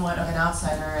somewhat of an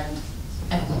outsider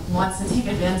and wants to take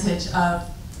advantage of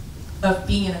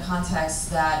being in a context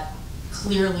that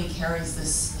clearly carries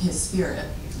his spirit.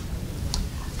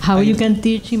 How you can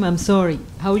teach him, I'm sorry,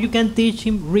 how you can teach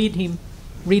him, read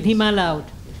him aloud.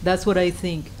 That's what I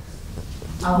think.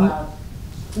 Aloud.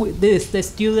 The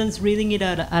students reading it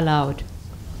aloud.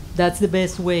 That's the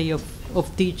best way of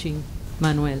teaching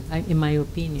Manuel, in my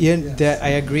opinion. Yeah, I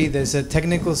agree. There's a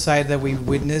technical side that we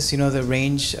witness, you know, the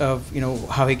range of, you know,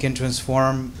 how he can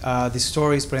transform the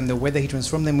stories, but in the way that he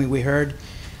transformed them, we heard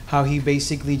how he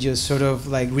basically just sort of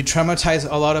like re-traumatized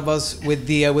a lot of us with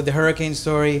the hurricane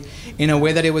story in a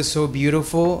way that it was so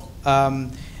beautiful.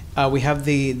 We have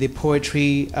the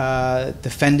poetry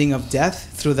defending of death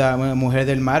through the Mujer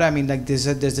del Mar. I mean, like there's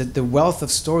the wealth of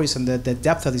stories and the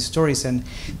depth of these stories. And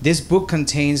this book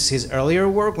contains his earlier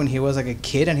work when he was like a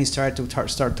kid and he started to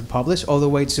start to publish, all the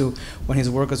way to when his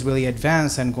work was really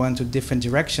advanced and going to different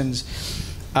directions.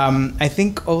 I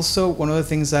think also one of the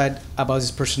things that about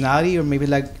his personality, or maybe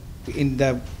like in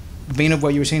the vein of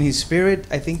what you were saying, his spirit,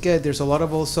 I think there's a lot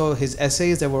of also his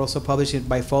essays that were also published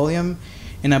by Folium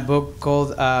in a book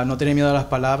called No tener miedo a las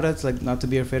palabras, like not to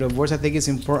be afraid of words. I think it's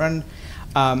important.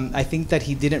 I think that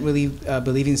he didn't really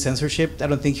believe in censorship. I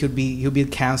don't think he'd be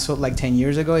canceled like 10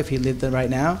 years ago if he lived right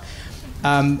now.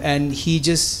 And he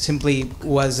just simply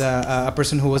was a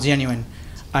person who was genuine.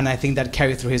 And I think that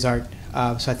carried through his art.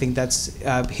 So I think that's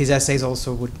his essays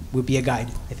also would be a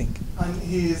guide, I think. And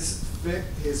his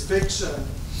fiction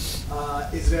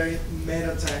is very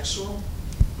metatextual,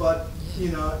 but you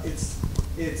know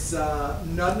it's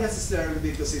not necessarily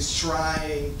because he's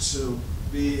trying to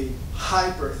be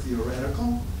hyper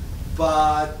theoretical,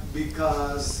 but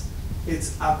because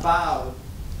it's about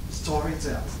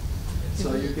storytelling.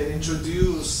 So you can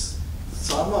introduce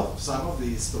some of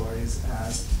these stories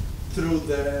as through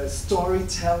the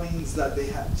storytellings that they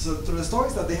have, so through the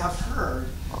stories that they have heard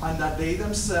and that they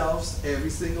themselves every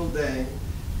single day,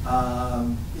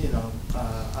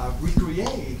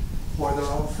 recreate for their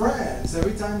own friends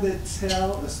every time they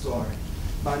tell a story.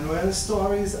 Manuel's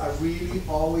stories are really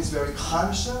always very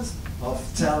conscious of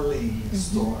telling a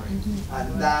story,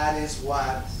 and that is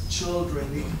what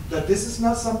children need. That this is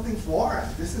not something foreign.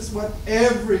 This is what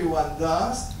everyone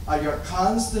does, and you're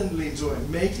constantly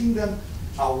doing, making them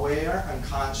aware and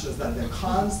conscious that they're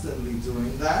constantly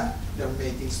doing that, they're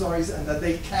making stories, and that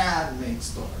they can make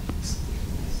stories.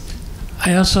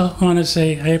 I also want to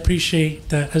say I appreciate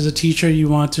that as a teacher you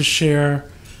want to share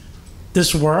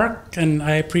this work, and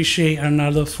I appreciate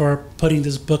Arnaldo for putting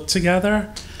this book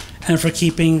together and for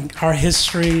keeping our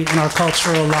history and our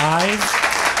culture alive,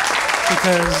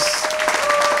 because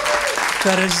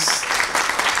that is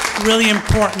really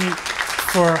important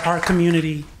for our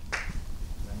community.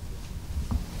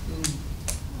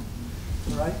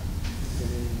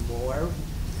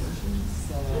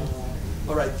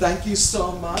 All right, thank you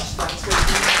so much. Thanks for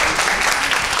being here.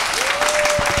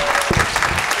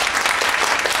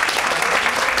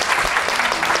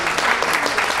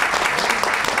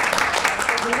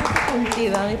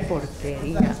 Cantidad de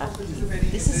porquería.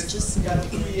 kind of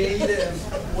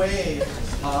creative way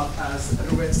of, as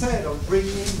Ruben said, of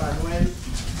bringing Manuel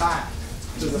back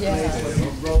to the place where he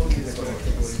wrote his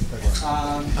stories.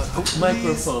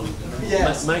 Microphone.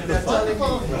 Yes. Microphone.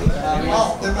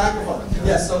 The microphone.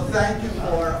 Yes, so thank you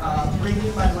for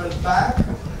bringing Manuel back.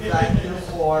 Thank you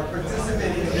for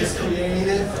participating in this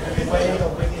creative way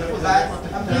of bringing him back.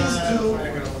 And please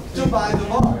do buy the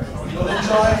book. You'll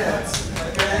enjoy it.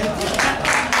 Okay?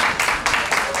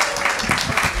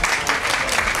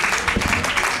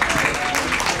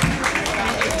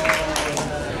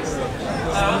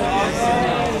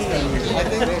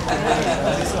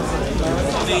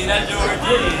 Lina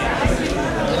Meruane.